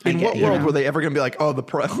 In what you world know. were they ever going to be like, oh,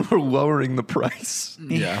 we're lowering the price?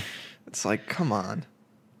 Yeah. It's like, come on.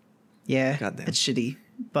 Yeah, Goddamn. it's shitty.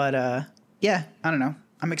 But yeah, I don't know.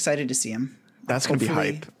 I'm excited to see him. That's going to be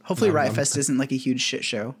hype. Hopefully, Riot Fest isn't like a huge shit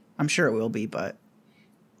show. I'm sure it will be, but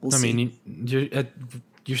we'll I see. mean,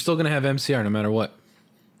 you're still gonna have MCR no matter what.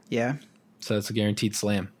 Yeah, So that's a guaranteed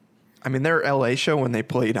slam. I mean, their LA show when they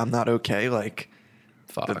played I'm Not Okay, like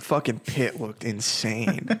Fuck, the fucking pit looked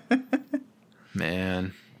insane.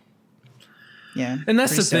 man. yeah. And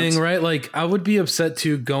that's pretty the thing, stoked. right? Like, I would be upset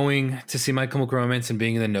too going to see My Chemical Romance and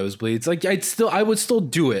being in the nosebleeds. Like, I would still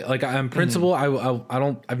do it. Like, on principle,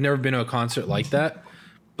 I've never been to a concert like that,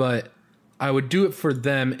 but I would do it for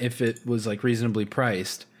them if it was like reasonably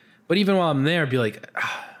priced. But even while I'm there, I'd be like,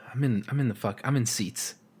 I'm in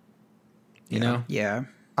seats. You know? Yeah,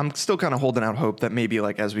 I'm still kind of holding out hope that maybe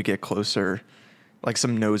like as we get closer, like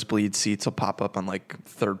some nosebleed seats will pop up on like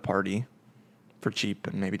third party for cheap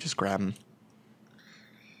and maybe just grab them.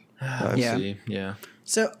 Yeah. See, yeah.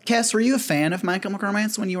 So, Cass, were you a fan of My Chemical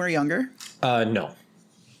Romance when you were younger? No.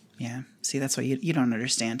 Yeah. See, that's why you don't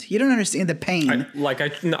understand. You don't understand the pain.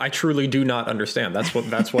 I truly do not understand. That's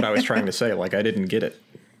what I was trying to say. Like I didn't get it,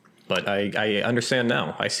 but I understand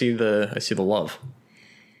now. I see the love.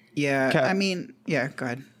 yeah. Cat- I mean, yeah. Go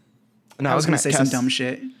ahead. No, I was gonna say some Cass, dumb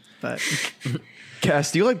shit, but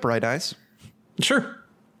Cass, do you like Bright Eyes? Sure.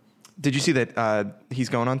 Did you see that he's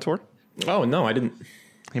going on tour? Oh no, I didn't.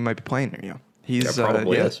 He might be playing near you. He's Yeah,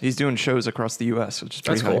 probably is. he's doing shows across the U.S., which is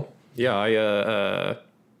pretty That's hype. cool. Yeah, I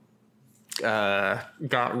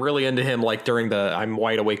got really into him like during the I'm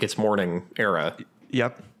Wide Awake It's Morning era.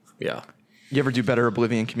 Yep. Yeah. You ever do Better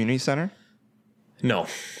Oblivion Community Center? No.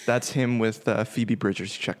 That's him with Phoebe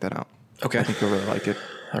Bridgers. Check that out. Okay. I think you'll really like it.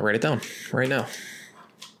 I'll write it down right now.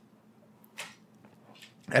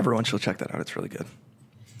 Everyone should check that out. It's really good.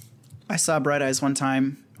 I saw Bright Eyes one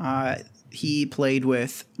time. He played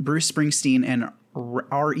with Bruce Springsteen and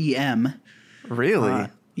REM. Really?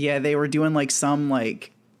 Yeah, they were doing like some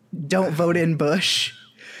like "Don't Vote in Bush"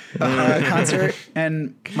 concert,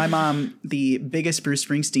 and my mom, the biggest Bruce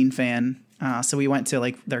Springsteen fan, so we went to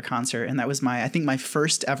like their concert, and that was I think my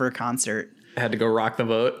first ever concert. I had to go rock the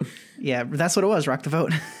vote. Yeah, that's what it was. Rock the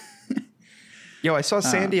vote. Yo, I saw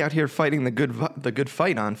Sandy out here fighting the good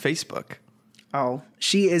fight on Facebook. Oh,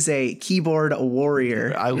 she is a keyboard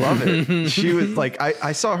warrior. I love it. She was like,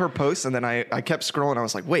 I saw her post and then I kept scrolling. I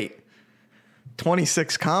was like, wait,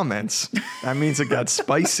 26 comments. That means it got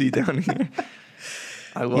spicy down here.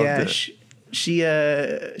 I loved Yeah,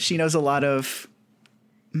 it. she knows a lot of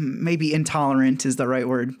maybe intolerant is the right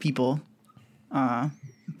word people,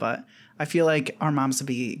 but I feel like our moms would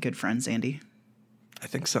be good friends, Andy. I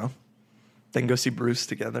think so. Then go see Bruce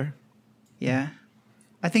together. Yeah,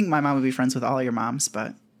 I think my mom would be friends with all your moms,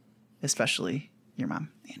 but especially your mom,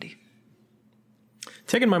 Andy.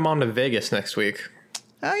 Taking my mom to Vegas next week.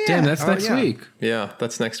 Oh yeah. Damn, that's Oh, next yeah. week. Yeah,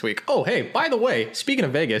 that's next week. Oh, hey, by the way, speaking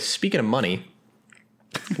of Vegas, speaking of money,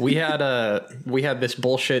 we had this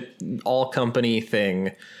bullshit all company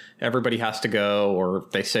thing. Everybody has to go, or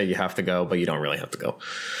they say you have to go, but you don't really have to go.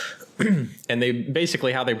 And they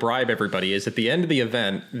basically, how they bribe everybody is at the end of the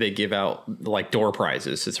event, they give out like door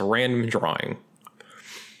prizes. It's a random drawing.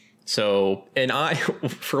 So, and I,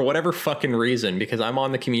 for whatever fucking reason, because I'm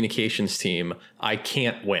on the communications team, I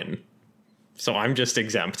can't win. So I'm just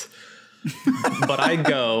exempt. But I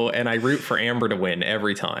go and I root for Amber to win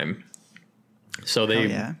every time. So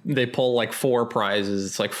they pull like 4 prizes.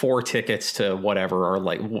 It's like 4 tickets to whatever, or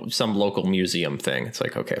like some local museum thing. It's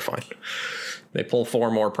like, okay, fine. They pull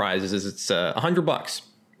 4 more prizes. It's $100.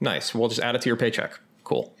 Nice. We'll just add it to your paycheck.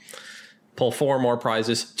 Cool. Pull 4 more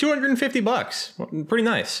prizes. $250. Pretty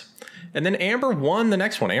nice. And then Amber won the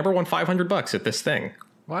next one. Amber won $500 at this thing.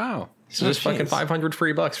 Wow. So just fucking 500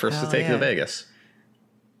 free bucks for us to take to Vegas.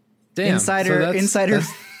 Damn. Insider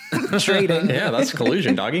trading. Yeah, that's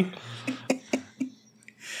collusion, doggy.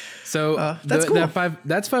 So that's cool.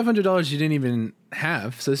 That's $500 you didn't even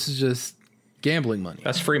have. So this is just gambling money.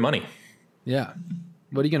 That's free money. Yeah.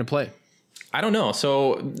 What are you gonna play? I don't know.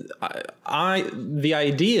 So the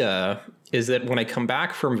idea is that when I come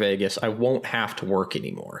back from Vegas, I won't have to work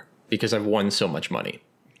anymore because I've won so much money.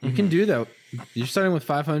 You can do that. You're starting with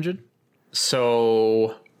 500.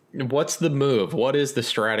 So what's the move? What is the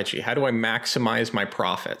strategy? How do I maximize my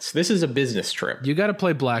profits? This is a business trip. You got to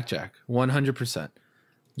play blackjack 100%.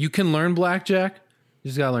 You can learn blackjack. You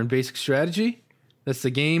just got to learn basic strategy. That's the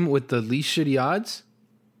game with the least shitty odds.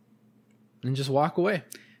 And just walk away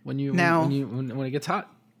when it gets hot.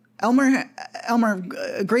 Elmer,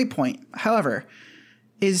 great point. However,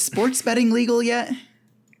 is sports betting legal yet?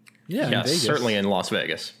 Yeah, in Yes, Vegas. certainly in Las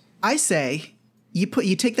Vegas. I say you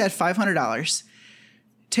take that $500,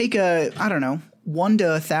 take a, I don't know, 1 to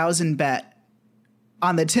 1,000 bet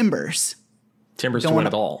on the Timbers Timbers Don't to win wanna-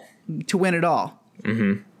 it all. to win it all.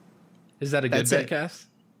 Is that a good That's it. betcast?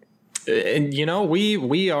 And you know,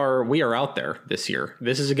 we are out there this year.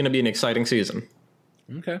 This is going to be an exciting season.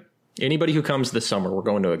 Okay. Anybody who comes this summer, we're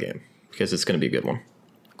going to a game because it's going to be a good one.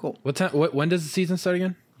 Cool. What time? When does the season start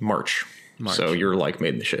again? March. March. So you're like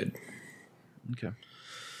made in the shade. Okay.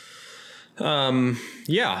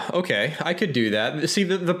 Yeah, okay, I could do that. See,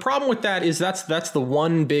 the problem with that is that's the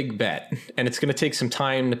one big bet, and it's going to take some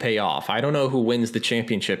time to pay off. I don't know who wins the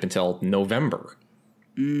championship until November.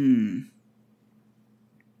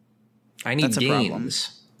 I need That's a problem.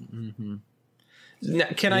 games. Now,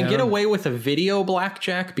 can I get away with a video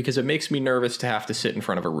blackjack? Because it makes me nervous to have to sit in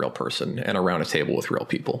front of a real person and around a table with real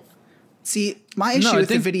people. See, my issue with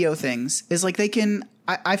the video things is like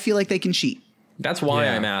I feel like they can cheat. That's why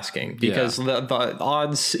Yeah. I'm asking, because the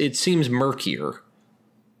odds, it seems murkier.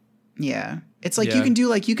 Yeah. It's like Yeah.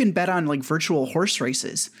 you can bet on like virtual horse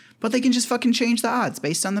races, but they can just fucking change the odds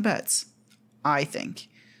based on the bets. I think.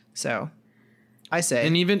 So I say,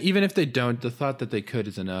 And even if they don't, the thought that they could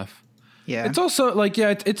is enough. yeah. It's also like,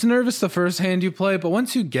 yeah, it's nervous the first hand you play, but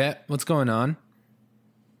once you get what's going on,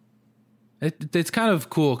 it's kind of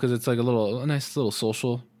cool because it's like a nice little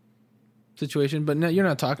social situation. But no, you're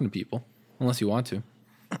not talking to people unless you want to.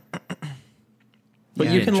 But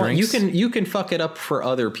Yeah. you can fuck it up for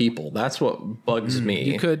other people. That's what bugs me.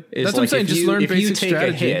 you could. Is That's what I'm saying, if just you, learn if you basic take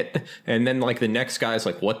strategy. a hit and then like the next guy's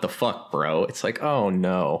like, "What the fuck, bro?" It's like, "Oh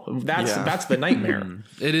no." That's the nightmare.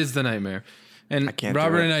 It is the nightmare. And can't do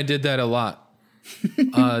Robert it. and I did that a lot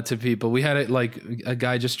to people. We had it like a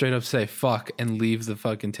guy just straight up say fuck and leave the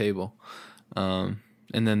fucking table. And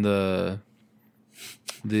then the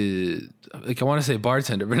like I want to say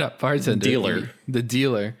bartender, but not bartender. Dealer. The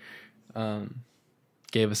dealer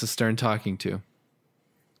gave us a stern talking to.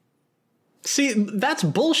 See, that's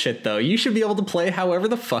bullshit though. You should be able to play however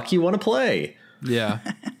the fuck you want to play. Yeah.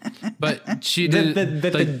 But she That did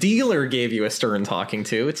the dealer gave you a stern talking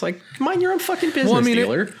to. It's like, mind your own fucking business, well, I mean,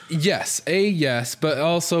 dealer. yes, but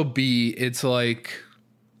also B, it's like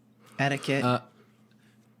etiquette.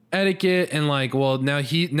 etiquette and like, well, now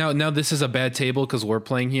this is a bad table because we're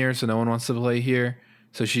playing here, so no one wants to play here.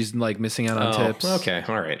 So she's like missing out on tips. Okay,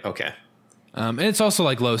 all right, okay. And it's also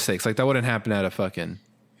like low stakes. Like that wouldn't happen at a fucking,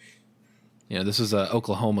 this was a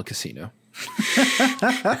Oklahoma casino.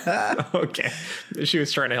 Okay. She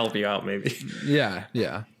was trying to help you out, maybe. Yeah.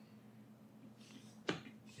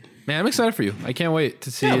 Man, I'm excited for you. I can't wait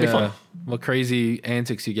to see it'll be fun. what crazy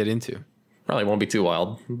antics you get into. Probably won't be too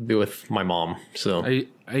wild. Be with my mom. So Are you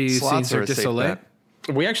seeing Slots are Cirque a du safe Soleil?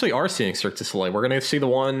 bet. we actually are seeing Cirque du Soleil. We're going to see the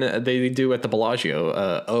one they do at the Bellagio.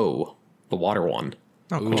 The water one,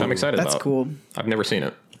 which I'm excited That's about. cool. I've never seen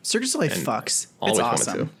it. Cirque du Soleil fucks. It's Always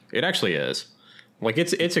awesome. wanted to. It actually is. Like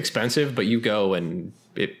it's expensive, but you go and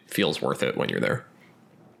it feels worth it when you're there.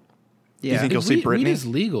 You Yeah. think you'll see Weed Britney? is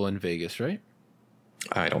legal in Vegas, right?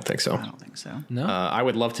 I don't think so. I don't think so. No. I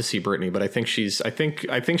would love to see Britney, but I think she's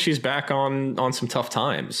back on some tough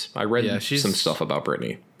times. I read Yeah, she's- some stuff about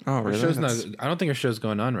Britney. Oh, Her really? show's not, That's- I don't think her show's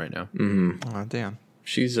going on right now. Oh, damn.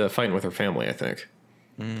 She's fighting with her family, I think.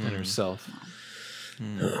 And herself.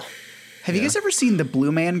 Have you guys ever seen the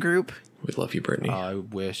Blue Man Group? We love you, Britney. I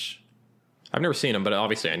wish. I've never seen them, but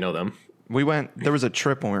obviously I know them. There was a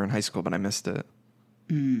trip when we were in high school, but I missed it.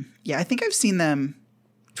 Yeah, I think I've seen them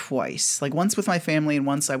twice. Like once with my family and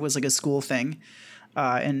once I was like a school thing.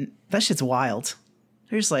 And that shit's wild.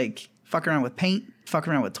 They're just like fuck around with paint, fuck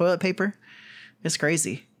around with toilet paper. It's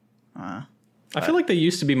crazy. I feel like they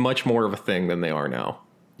used to be much more of a thing than they are now.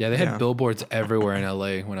 Yeah, they had Yeah. billboards everywhere in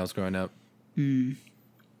LA when I was growing up. And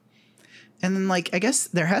then like I guess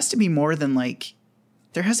there has to be more than like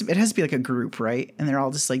it has to be like a group, right? And they're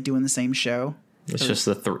all just like doing the same show. It's just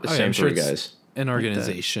the Oh, yeah, same I'm sure three it's guys. An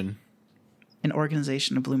organization. An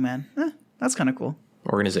organization of blue men. That's kind of cool.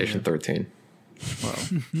 Organization 13.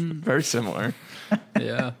 Very similar.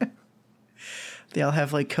 Yeah. They all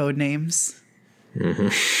have like code names.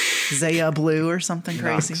 Zaya Blue or something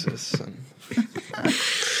crazy. Noxus and-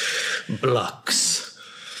 Blux.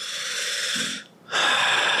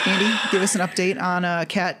 Andy, give us an update on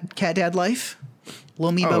cat dad life.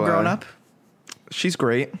 Lil Meebo Oh, growing up. She's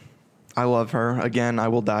great. I love her. Again, I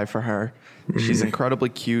will die for her. She's incredibly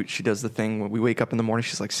cute. She does the thing when we wake up in the morning,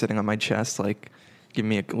 she's like sitting on my chest, like giving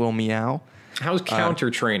me a little meow. How's counter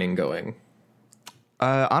training going?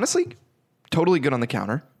 Honestly, totally good on the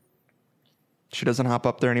counter. She doesn't hop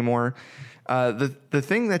up there anymore. The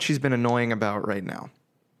thing that she's been annoying about right now,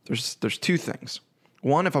 there's two things.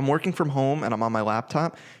 One, if I'm working from home and I'm on my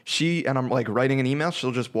laptop, and I'm like writing an email,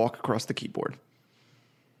 she'll just walk across the keyboard.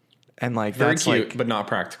 And like Very that's cute, like but not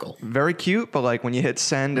practical. very cute, but like when you hit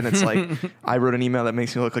send and it's like I wrote an email that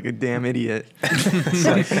makes me look like a damn idiot. It's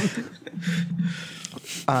like,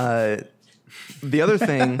 the other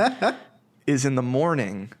thing is in the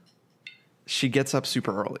morning, she gets up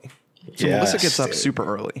super early. So Melissa Yes, gets up dude. super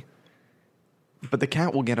early, but the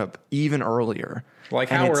cat will get up even earlier.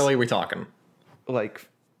 Like And how it's early are we talking? Like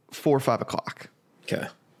 4 or 5 o'clock, Okay.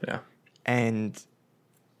 Yeah. and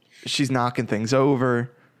she's knocking things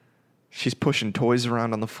over. She's pushing toys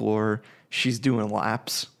around on the floor. She's doing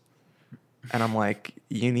laps, and I'm like,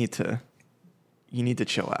 you need to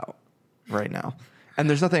chill out right now. And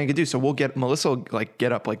there's nothing I can do. So Melissa will like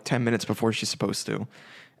get up like 10 minutes before she's supposed to,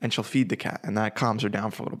 and she'll feed the cat, and that calms her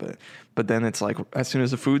down for a little bit. But then it's like, as soon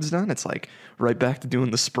as the food's done, it's like right back to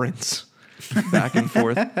doing the sprints back and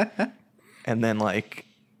forth. And then like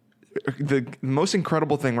the most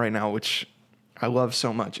incredible thing right now, which I love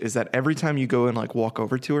so much, is that every time you go and like walk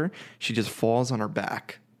over to her, she just falls on her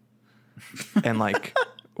back and like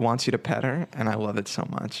wants you to pet her. And I love it so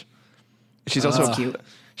much. She's also cute.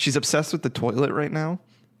 She's obsessed with the toilet right now.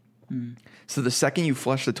 So the second you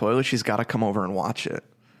flush the toilet, she's got to come over and watch it.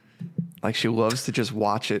 Like she loves to just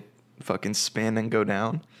watch it fucking spin and go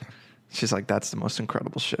down. She's like, that's the most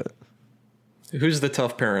incredible shit. Who's the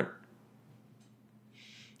tough parent?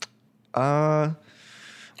 I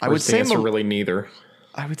Or would is the say answer really neither.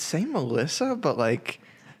 I would say Melissa, but like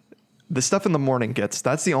the stuff in the morning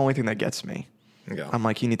that's the only thing that gets me. Yeah. I'm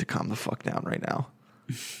like, you need to calm the fuck down right now.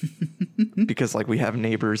 Because like we have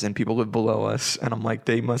neighbors and people live below us, and I'm like,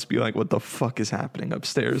 they must be like, what the fuck is happening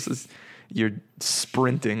upstairs? You're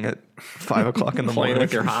sprinting at 5 o'clock in the Playing morning,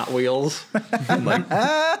 with your Hot Wheels. like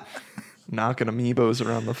knocking amiibos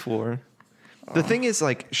around the floor. The thing is,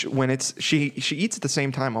 like, when she eats at the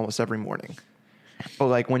same time almost every morning, but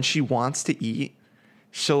like when she wants to eat,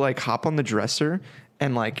 she'll like hop on the dresser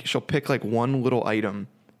and like she'll pick like one little item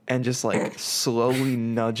and just like slowly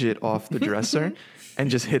nudge it off the dresser and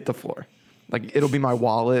just hit the floor. Like it'll be my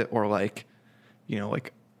wallet or like, you know,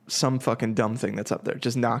 like some fucking dumb thing that's up there.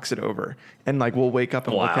 Just knocks it over, and like we'll wake up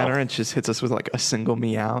and look Wow. at her and she just hits us with like a single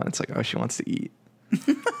meow, and it's like, oh, she wants to eat.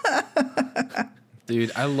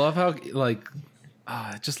 Dude, I love how, like,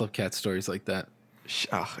 I just love cat stories like that.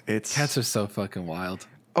 It's Cats are so fucking wild.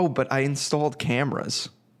 Oh, but I installed cameras.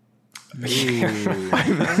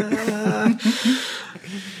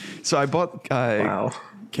 So I bought Wow.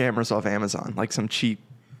 cameras off Amazon, like some cheap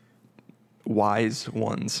Wise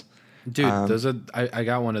ones. Dude, those are, I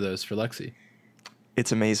got one of those for Lexi.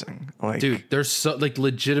 It's amazing. Like, Dude, they're so, like,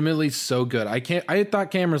 legitimately so good. I thought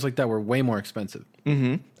cameras like that were way more expensive.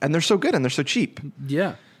 and they're so good and they're so cheap.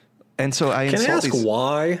 Yeah. And so I Can I installed ask these.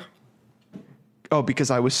 why? Oh, because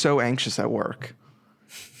I was so anxious at work.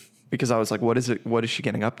 Because I was like, what is she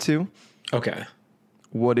getting up to? Okay.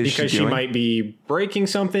 What is because she doing? might be breaking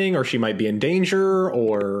something, or she might be in danger,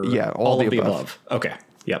 or all of the the above. Okay.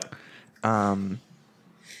 Yep.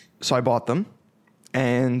 So I bought them,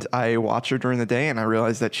 and I watch her during the day, and I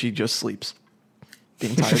realize that she just sleeps the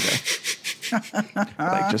entire day.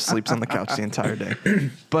 Like, just sleeps on the couch the entire day.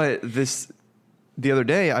 But the other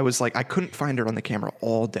day, I was like, I couldn't find her on the camera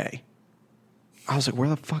all day. I was like, where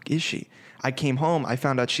the fuck is she? I came home, I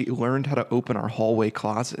found out she learned how to open our hallway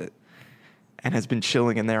closet and has been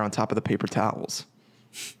chilling in there on top of the paper towels.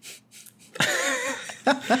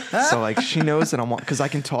 So, like, she knows that I'm, because I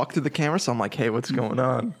can talk to the camera, so I'm like, hey, what's going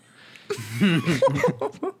on?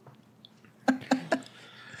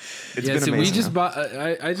 It's been so amazing. we just bought.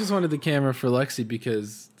 I just wanted the camera for Lexi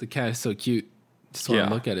because the cat is so cute. Just want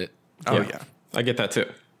to look at it. Oh, yeah. I get that too.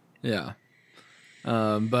 Yeah.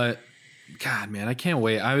 But God, man, I can't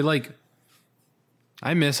wait.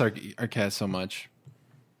 I miss our cat so much.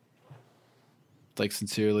 Like,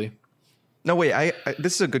 sincerely. No, wait. I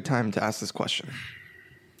this is a good time to ask this question.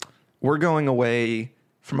 We're going away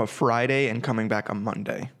from a Friday and coming back on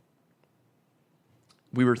Monday.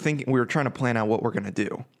 We were trying to plan out what we're going to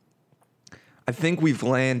do. I think we've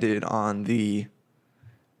landed on we're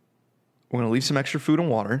going to leave some extra food and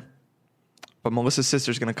water, but Melissa's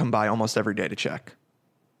sister's going to come by almost every day to check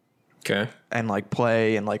Okay. and like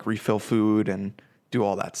play and like refill food and do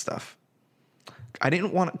all that stuff. I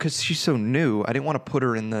didn't want, because she's so new, I didn't want to put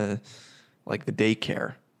her in the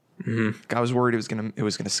daycare. I was worried it was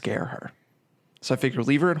gonna scare her. So I figured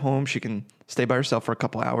leave her at home. She can stay by herself for a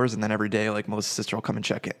couple hours, and then every day, like, Melissa's sister will come and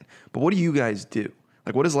check in. But what do you guys do?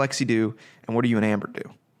 Like, what does Lexi do, and what do you and Amber do?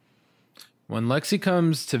 When Lexi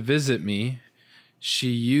comes to visit me, she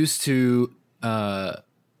used to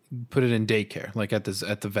put it in daycare, like at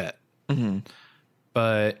the vet. Mm-hmm.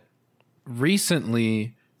 But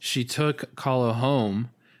recently, she took Kahlo home,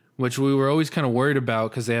 which we were always kind of worried about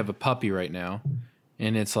because they have a puppy right now,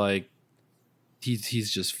 and it's like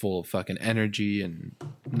he's just full of fucking energy and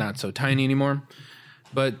not so tiny anymore.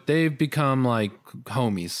 But they've become like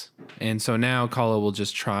homies, and so now Lexi will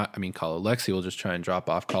just try and drop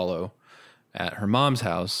off Kahlo at her mom's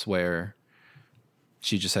house, where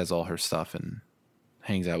she just has all her stuff and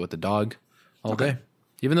hangs out with the dog all day.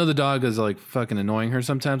 Even though the dog is like fucking annoying her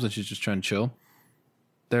sometimes when she's just trying to chill,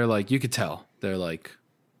 they're like, you could tell they're like,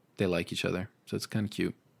 they like each other. So it's kind of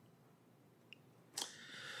cute.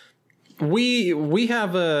 We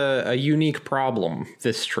have a unique problem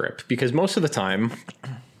this trip because most of the time,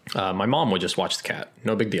 my mom would just watch the cat.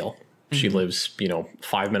 No big deal. She lives,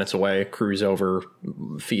 5 minutes away, cruise over,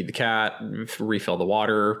 feed the cat, refill the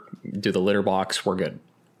water, do the litter box. We're good.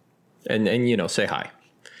 And say hi.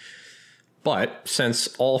 But since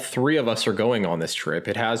all three of us are going on this trip,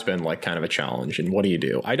 it has been like kind of a challenge. And what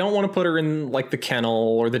do? I don't want to put her in like the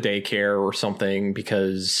kennel or the daycare or something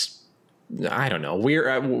because I don't know.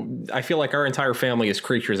 I feel like our entire family is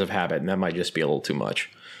creatures of habit, and that might just be a little too much.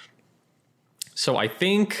 So I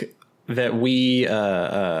think that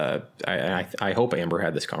I hope Amber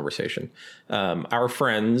had this conversation. Our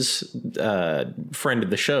friends, friend of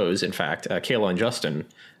the shows, in fact, Kayla and Justin,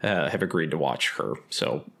 have agreed to watch her.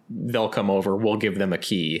 So they'll come over. We'll give them a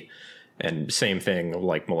key. And same thing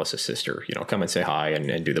like Melissa's sister, come and say hi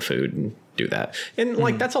and do the food and do that. And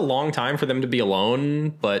that's a long time for them to be alone.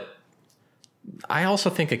 But I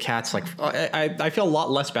also think a cat's like, I feel a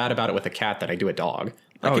lot less bad about it with a cat than I do a dog.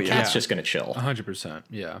 Like cat's just going to chill. 100%.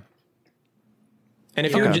 Yeah. And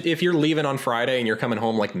if you're leaving on Friday and you're coming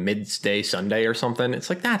home like midday Sunday or something, it's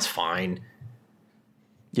like, that's fine.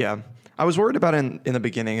 Yeah. I was worried about it in the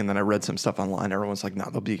beginning, and then I read some stuff online. Everyone's like, no,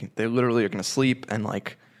 they literally are going to sleep and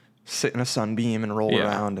like sit in a sunbeam and roll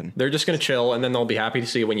around. And they're just going to chill, and then they'll be happy to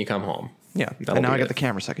see you when you come home. Yeah. And now I got the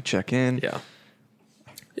camera so I could check in. Yeah.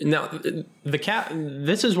 Now, the cat,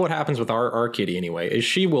 this is what happens with our kitty anyway, is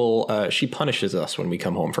she punishes us when we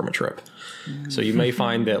come home from a trip. So you may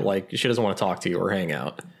find that like she doesn't want to talk to you or hang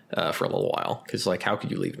out for a little while because like, how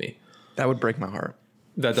could you leave me? That would break my heart.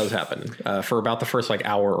 That does happen for about the first like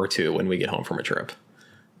hour or two when we get home from a trip.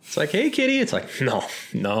 It's like, hey, kitty. It's like, no.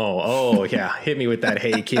 Oh, yeah. Hit me with that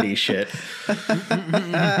hey, kitty shit.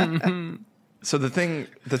 So the thing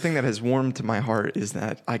that has warmed to my heart is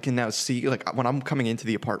that I can now see, like, when I'm coming into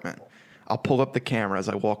the apartment, I'll pull up the camera as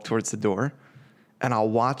I walk towards the door, and I'll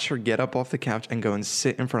watch her get up off the couch and go and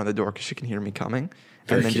sit in front of the door because she can hear me coming,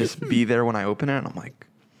 and then just be there when I open it. And I'm like,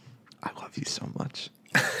 I love you so much.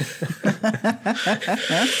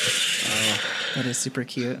 That is super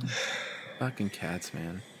cute. Fucking cats,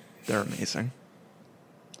 man. They're amazing.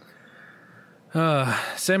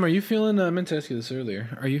 Sam, are you feeling, I meant to ask you this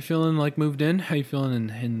earlier. Are you feeling like moved in? How you feeling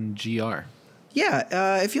in GR?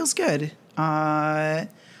 Yeah, it feels good.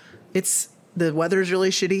 It's the weather's really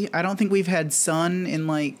shitty. I don't think we've had sun in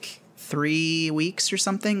like 3 weeks or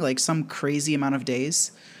something, like some crazy amount of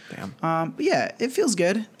days. Damn. But yeah, it feels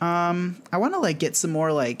good. I want to like get some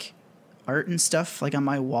more like art and stuff like on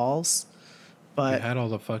my walls, You but had all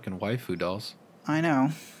the fucking waifu dolls. I know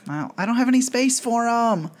I don't have any space for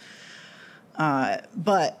them.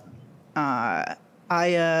 But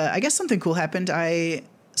I guess something cool happened.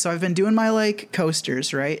 So I've been doing my like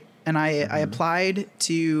coasters, right? And I applied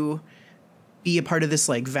to be a part of this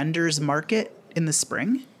like vendors market in the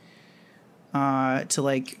spring. To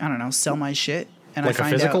like, I don't know, sell my shit. And Like I a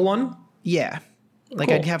find physical out, one? yeah. Like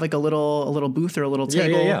Cool. I'd have like a little booth or a little Yeah,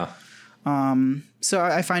 table. yeah. So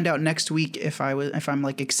I find out next week if I'm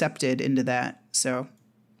like accepted into that. So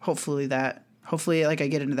hopefully like I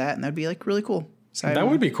get into that and that'd be like really cool. So That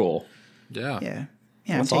would be cool. Yeah. yeah.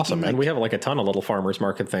 Yeah. That's I'm awesome, taking, man. like- We have like a ton of little farmers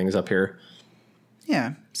market things up here.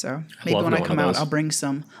 Yeah. So maybe love when I going to come out, those. I'll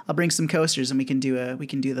bring some coasters and we can do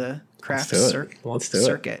the craft Let's do it. Let's do it.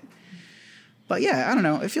 circuit. But yeah, I don't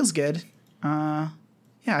know. It feels good. Yeah,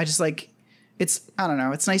 I just like I don't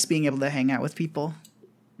know. It's nice being able to hang out with people.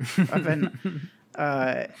 I've been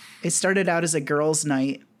it started out as a girls'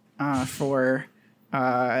 night for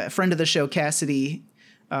a friend of the show, Cassidy,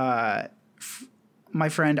 my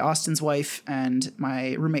friend Austin's wife, and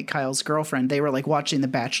my roommate Kyle's girlfriend. They were like watching The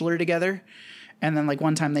Bachelor together, and then like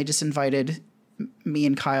one time they just invited me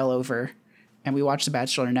and Kyle over, and we watched The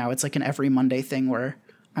Bachelor. Now it's like an every Monday thing where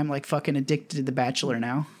I'm like fucking addicted to The Bachelor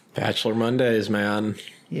now. Bachelor Mondays, man.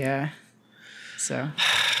 Yeah. So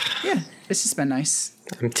yeah, it's just been nice.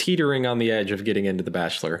 I'm teetering on the edge of getting into The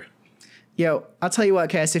Bachelor. Yo, I'll tell you what,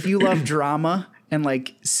 Cass, if you love drama and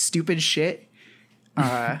like stupid shit,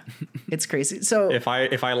 it's crazy. So If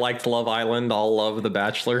I liked Love Island, I'll love The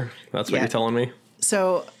Bachelor. That's what Yeah. you're telling me?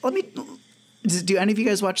 do any of you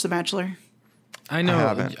guys watch The Bachelor? I know.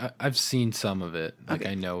 haven't. I've seen some of it. Like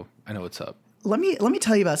Okay. I know what's up. Let me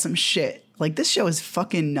tell you about some shit. Like this show is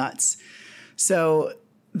fucking nuts. So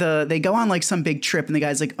they go on like some big trip and the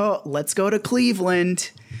guy's like, "Oh, let's go to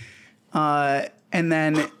Cleveland." And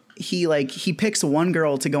then he picks one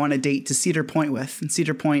girl to go on a date to Cedar Point with. And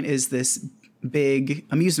Cedar Point is this big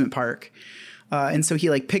amusement park. And so he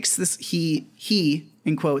like picks this he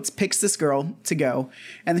in quotes picks this girl to go.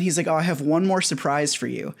 And then he's like, "Oh, I have one more surprise for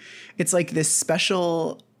you." It's like this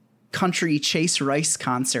special country Chase Rice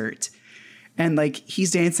concert. And like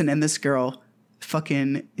he's dancing and this girl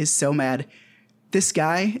fucking is so mad. This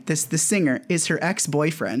guy, the singer, is her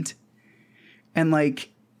ex-boyfriend. And like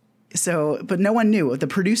so, but no one knew. The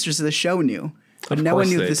producers of the show knew. But Of no one course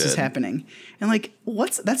knew they this was did. happening. And like,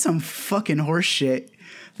 that's some fucking horse shit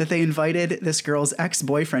that they invited this girl's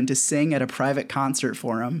ex-boyfriend to sing at a private concert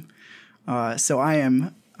for him. So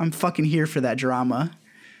I'm fucking here for that drama.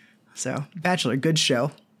 So Bachelor, good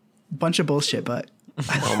show. Bunch of bullshit, but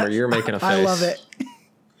Elmer, you're making a face. I love it.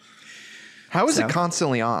 How is So- it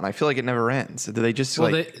constantly on? I feel like it never ends. Do they just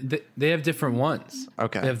Well, like? they have different ones.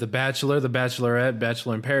 Okay. They have The Bachelor, The Bachelorette,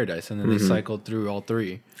 Bachelor in Paradise, and then they cycled through all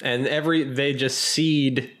three. And they just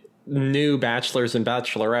seed new bachelors and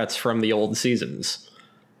bachelorettes from the old seasons.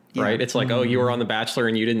 Right? It's like, oh, you were on The Bachelor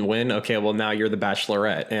and you didn't win. Okay, well now you're the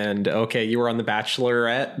Bachelorette. And okay, you were on The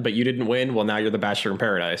Bachelorette, but you didn't win. Well, now you're the Bachelor in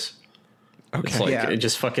Paradise. It's like Yeah. it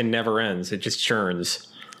just fucking never ends. It just churns.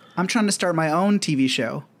 I'm trying to start my own TV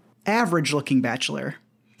show, Average Looking Bachelor,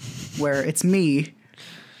 where it's me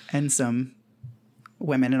and some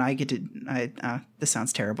women, and I get to. This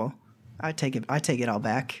sounds terrible. I take it all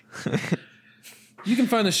back. You can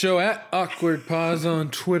find the show at Awkward Pause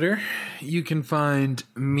on Twitter. You can find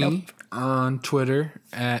me on Twitter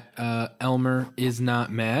at Elmer is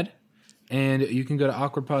not mad. And you can go to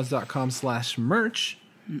awkwardpause.com/merch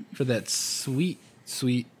for that sweet,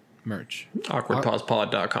 sweet merch.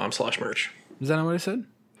 Awkwardpausepod.com/merch. Is that not what I said?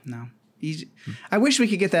 No. I wish we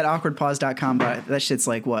could get that awkwardpause.com, but that shit's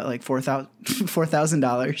like what, like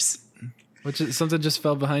 $4,000. Which is, something just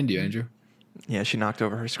fell behind you, Andrew. Yeah, she knocked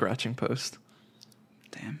over her scratching post.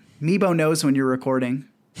 Damn. Meebo knows when you're recording.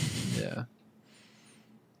 Yeah.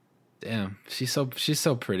 Damn, she's so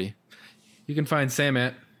pretty. You can find Sam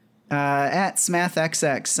at. At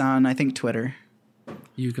SmathXX on I think Twitter.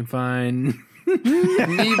 You can find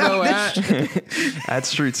Meebo at. At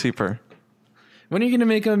Street Sweeper. When are you gonna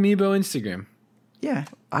make a Meebo Instagram? Yeah.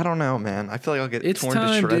 I don't know, man. I feel like I'll get It's torn to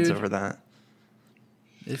time, shreds dude. over that.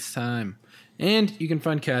 It's time. And you can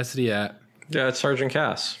find Cassidy at. Yeah, it's Sergeant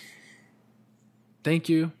Cass. Thank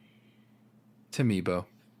you to Meebo.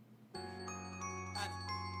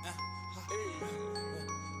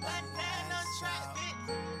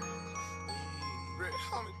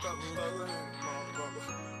 homie thugger in the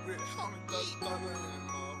motherfucker. Real homie thugger in the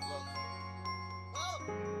motherfucker.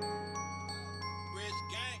 Rich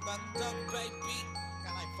gang, fucked up, baby.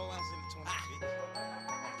 Got like 4 ounces in the 20,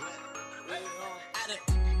 I done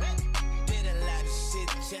did a lot of shit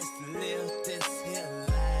just to live this here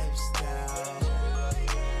lifestyle.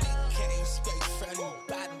 Came straight from the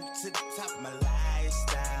bottom to the top of my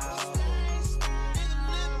lifestyle.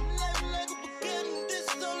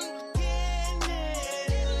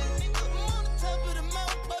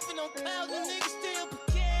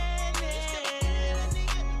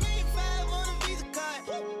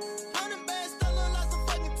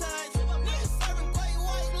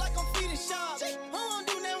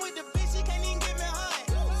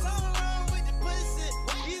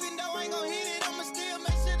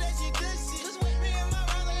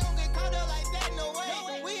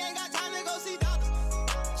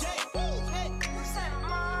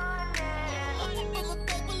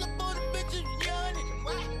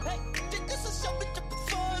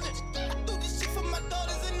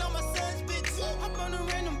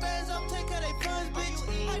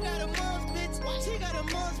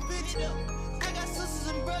 I got sisters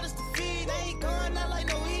and brothers to feed. I ain't going out like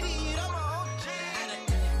no idiot. I'm a OG. I done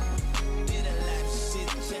did a lot of shit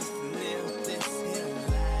just to live this here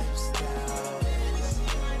lifestyle.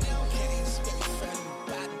 Came straight from the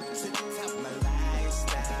bottom to the top of my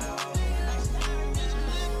lifestyle.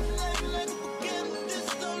 Live like a beginner, this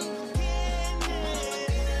on the beginning.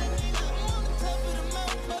 I'm on the top of the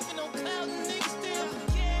mountain, puffing on clouds, and niggas still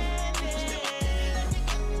beginning.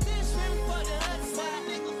 Still shrimp for the other side.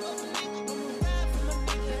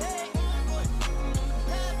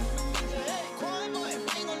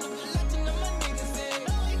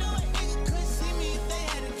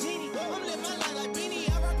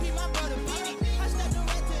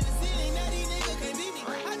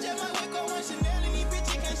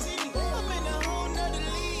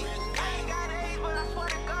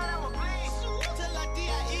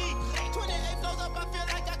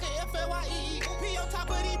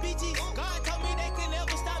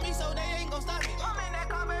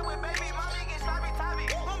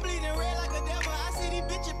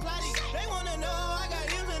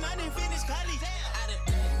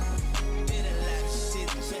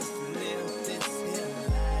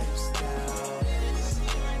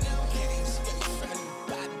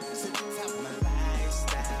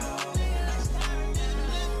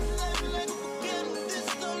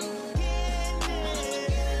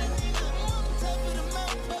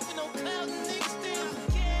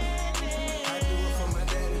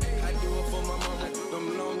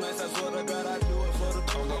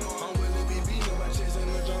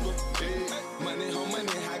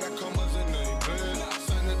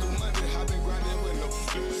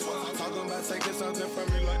 Taking something from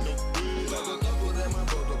me like no way. Like a couple that my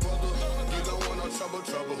brother. You don't want no trouble.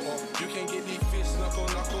 You can't get these fish knuckle.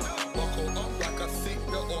 Buckle up like a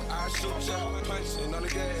seatbelt or I shoot ya. Punching on the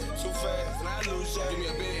gas too fast and I lose ya. Give me a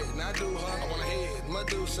bed and I do her. I want a head,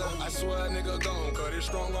 Medusa. I swear a nigga gone, cause it's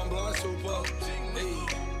strong, I'm blowing super. Hey,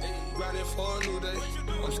 grinding for a new day.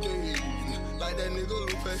 I'm scared, like that nigga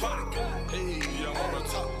Lupe. Hey, I'm on the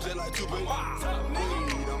top just like Tupac. Hey,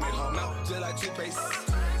 I'm in her mouth just like toothpaste.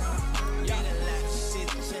 Yeah.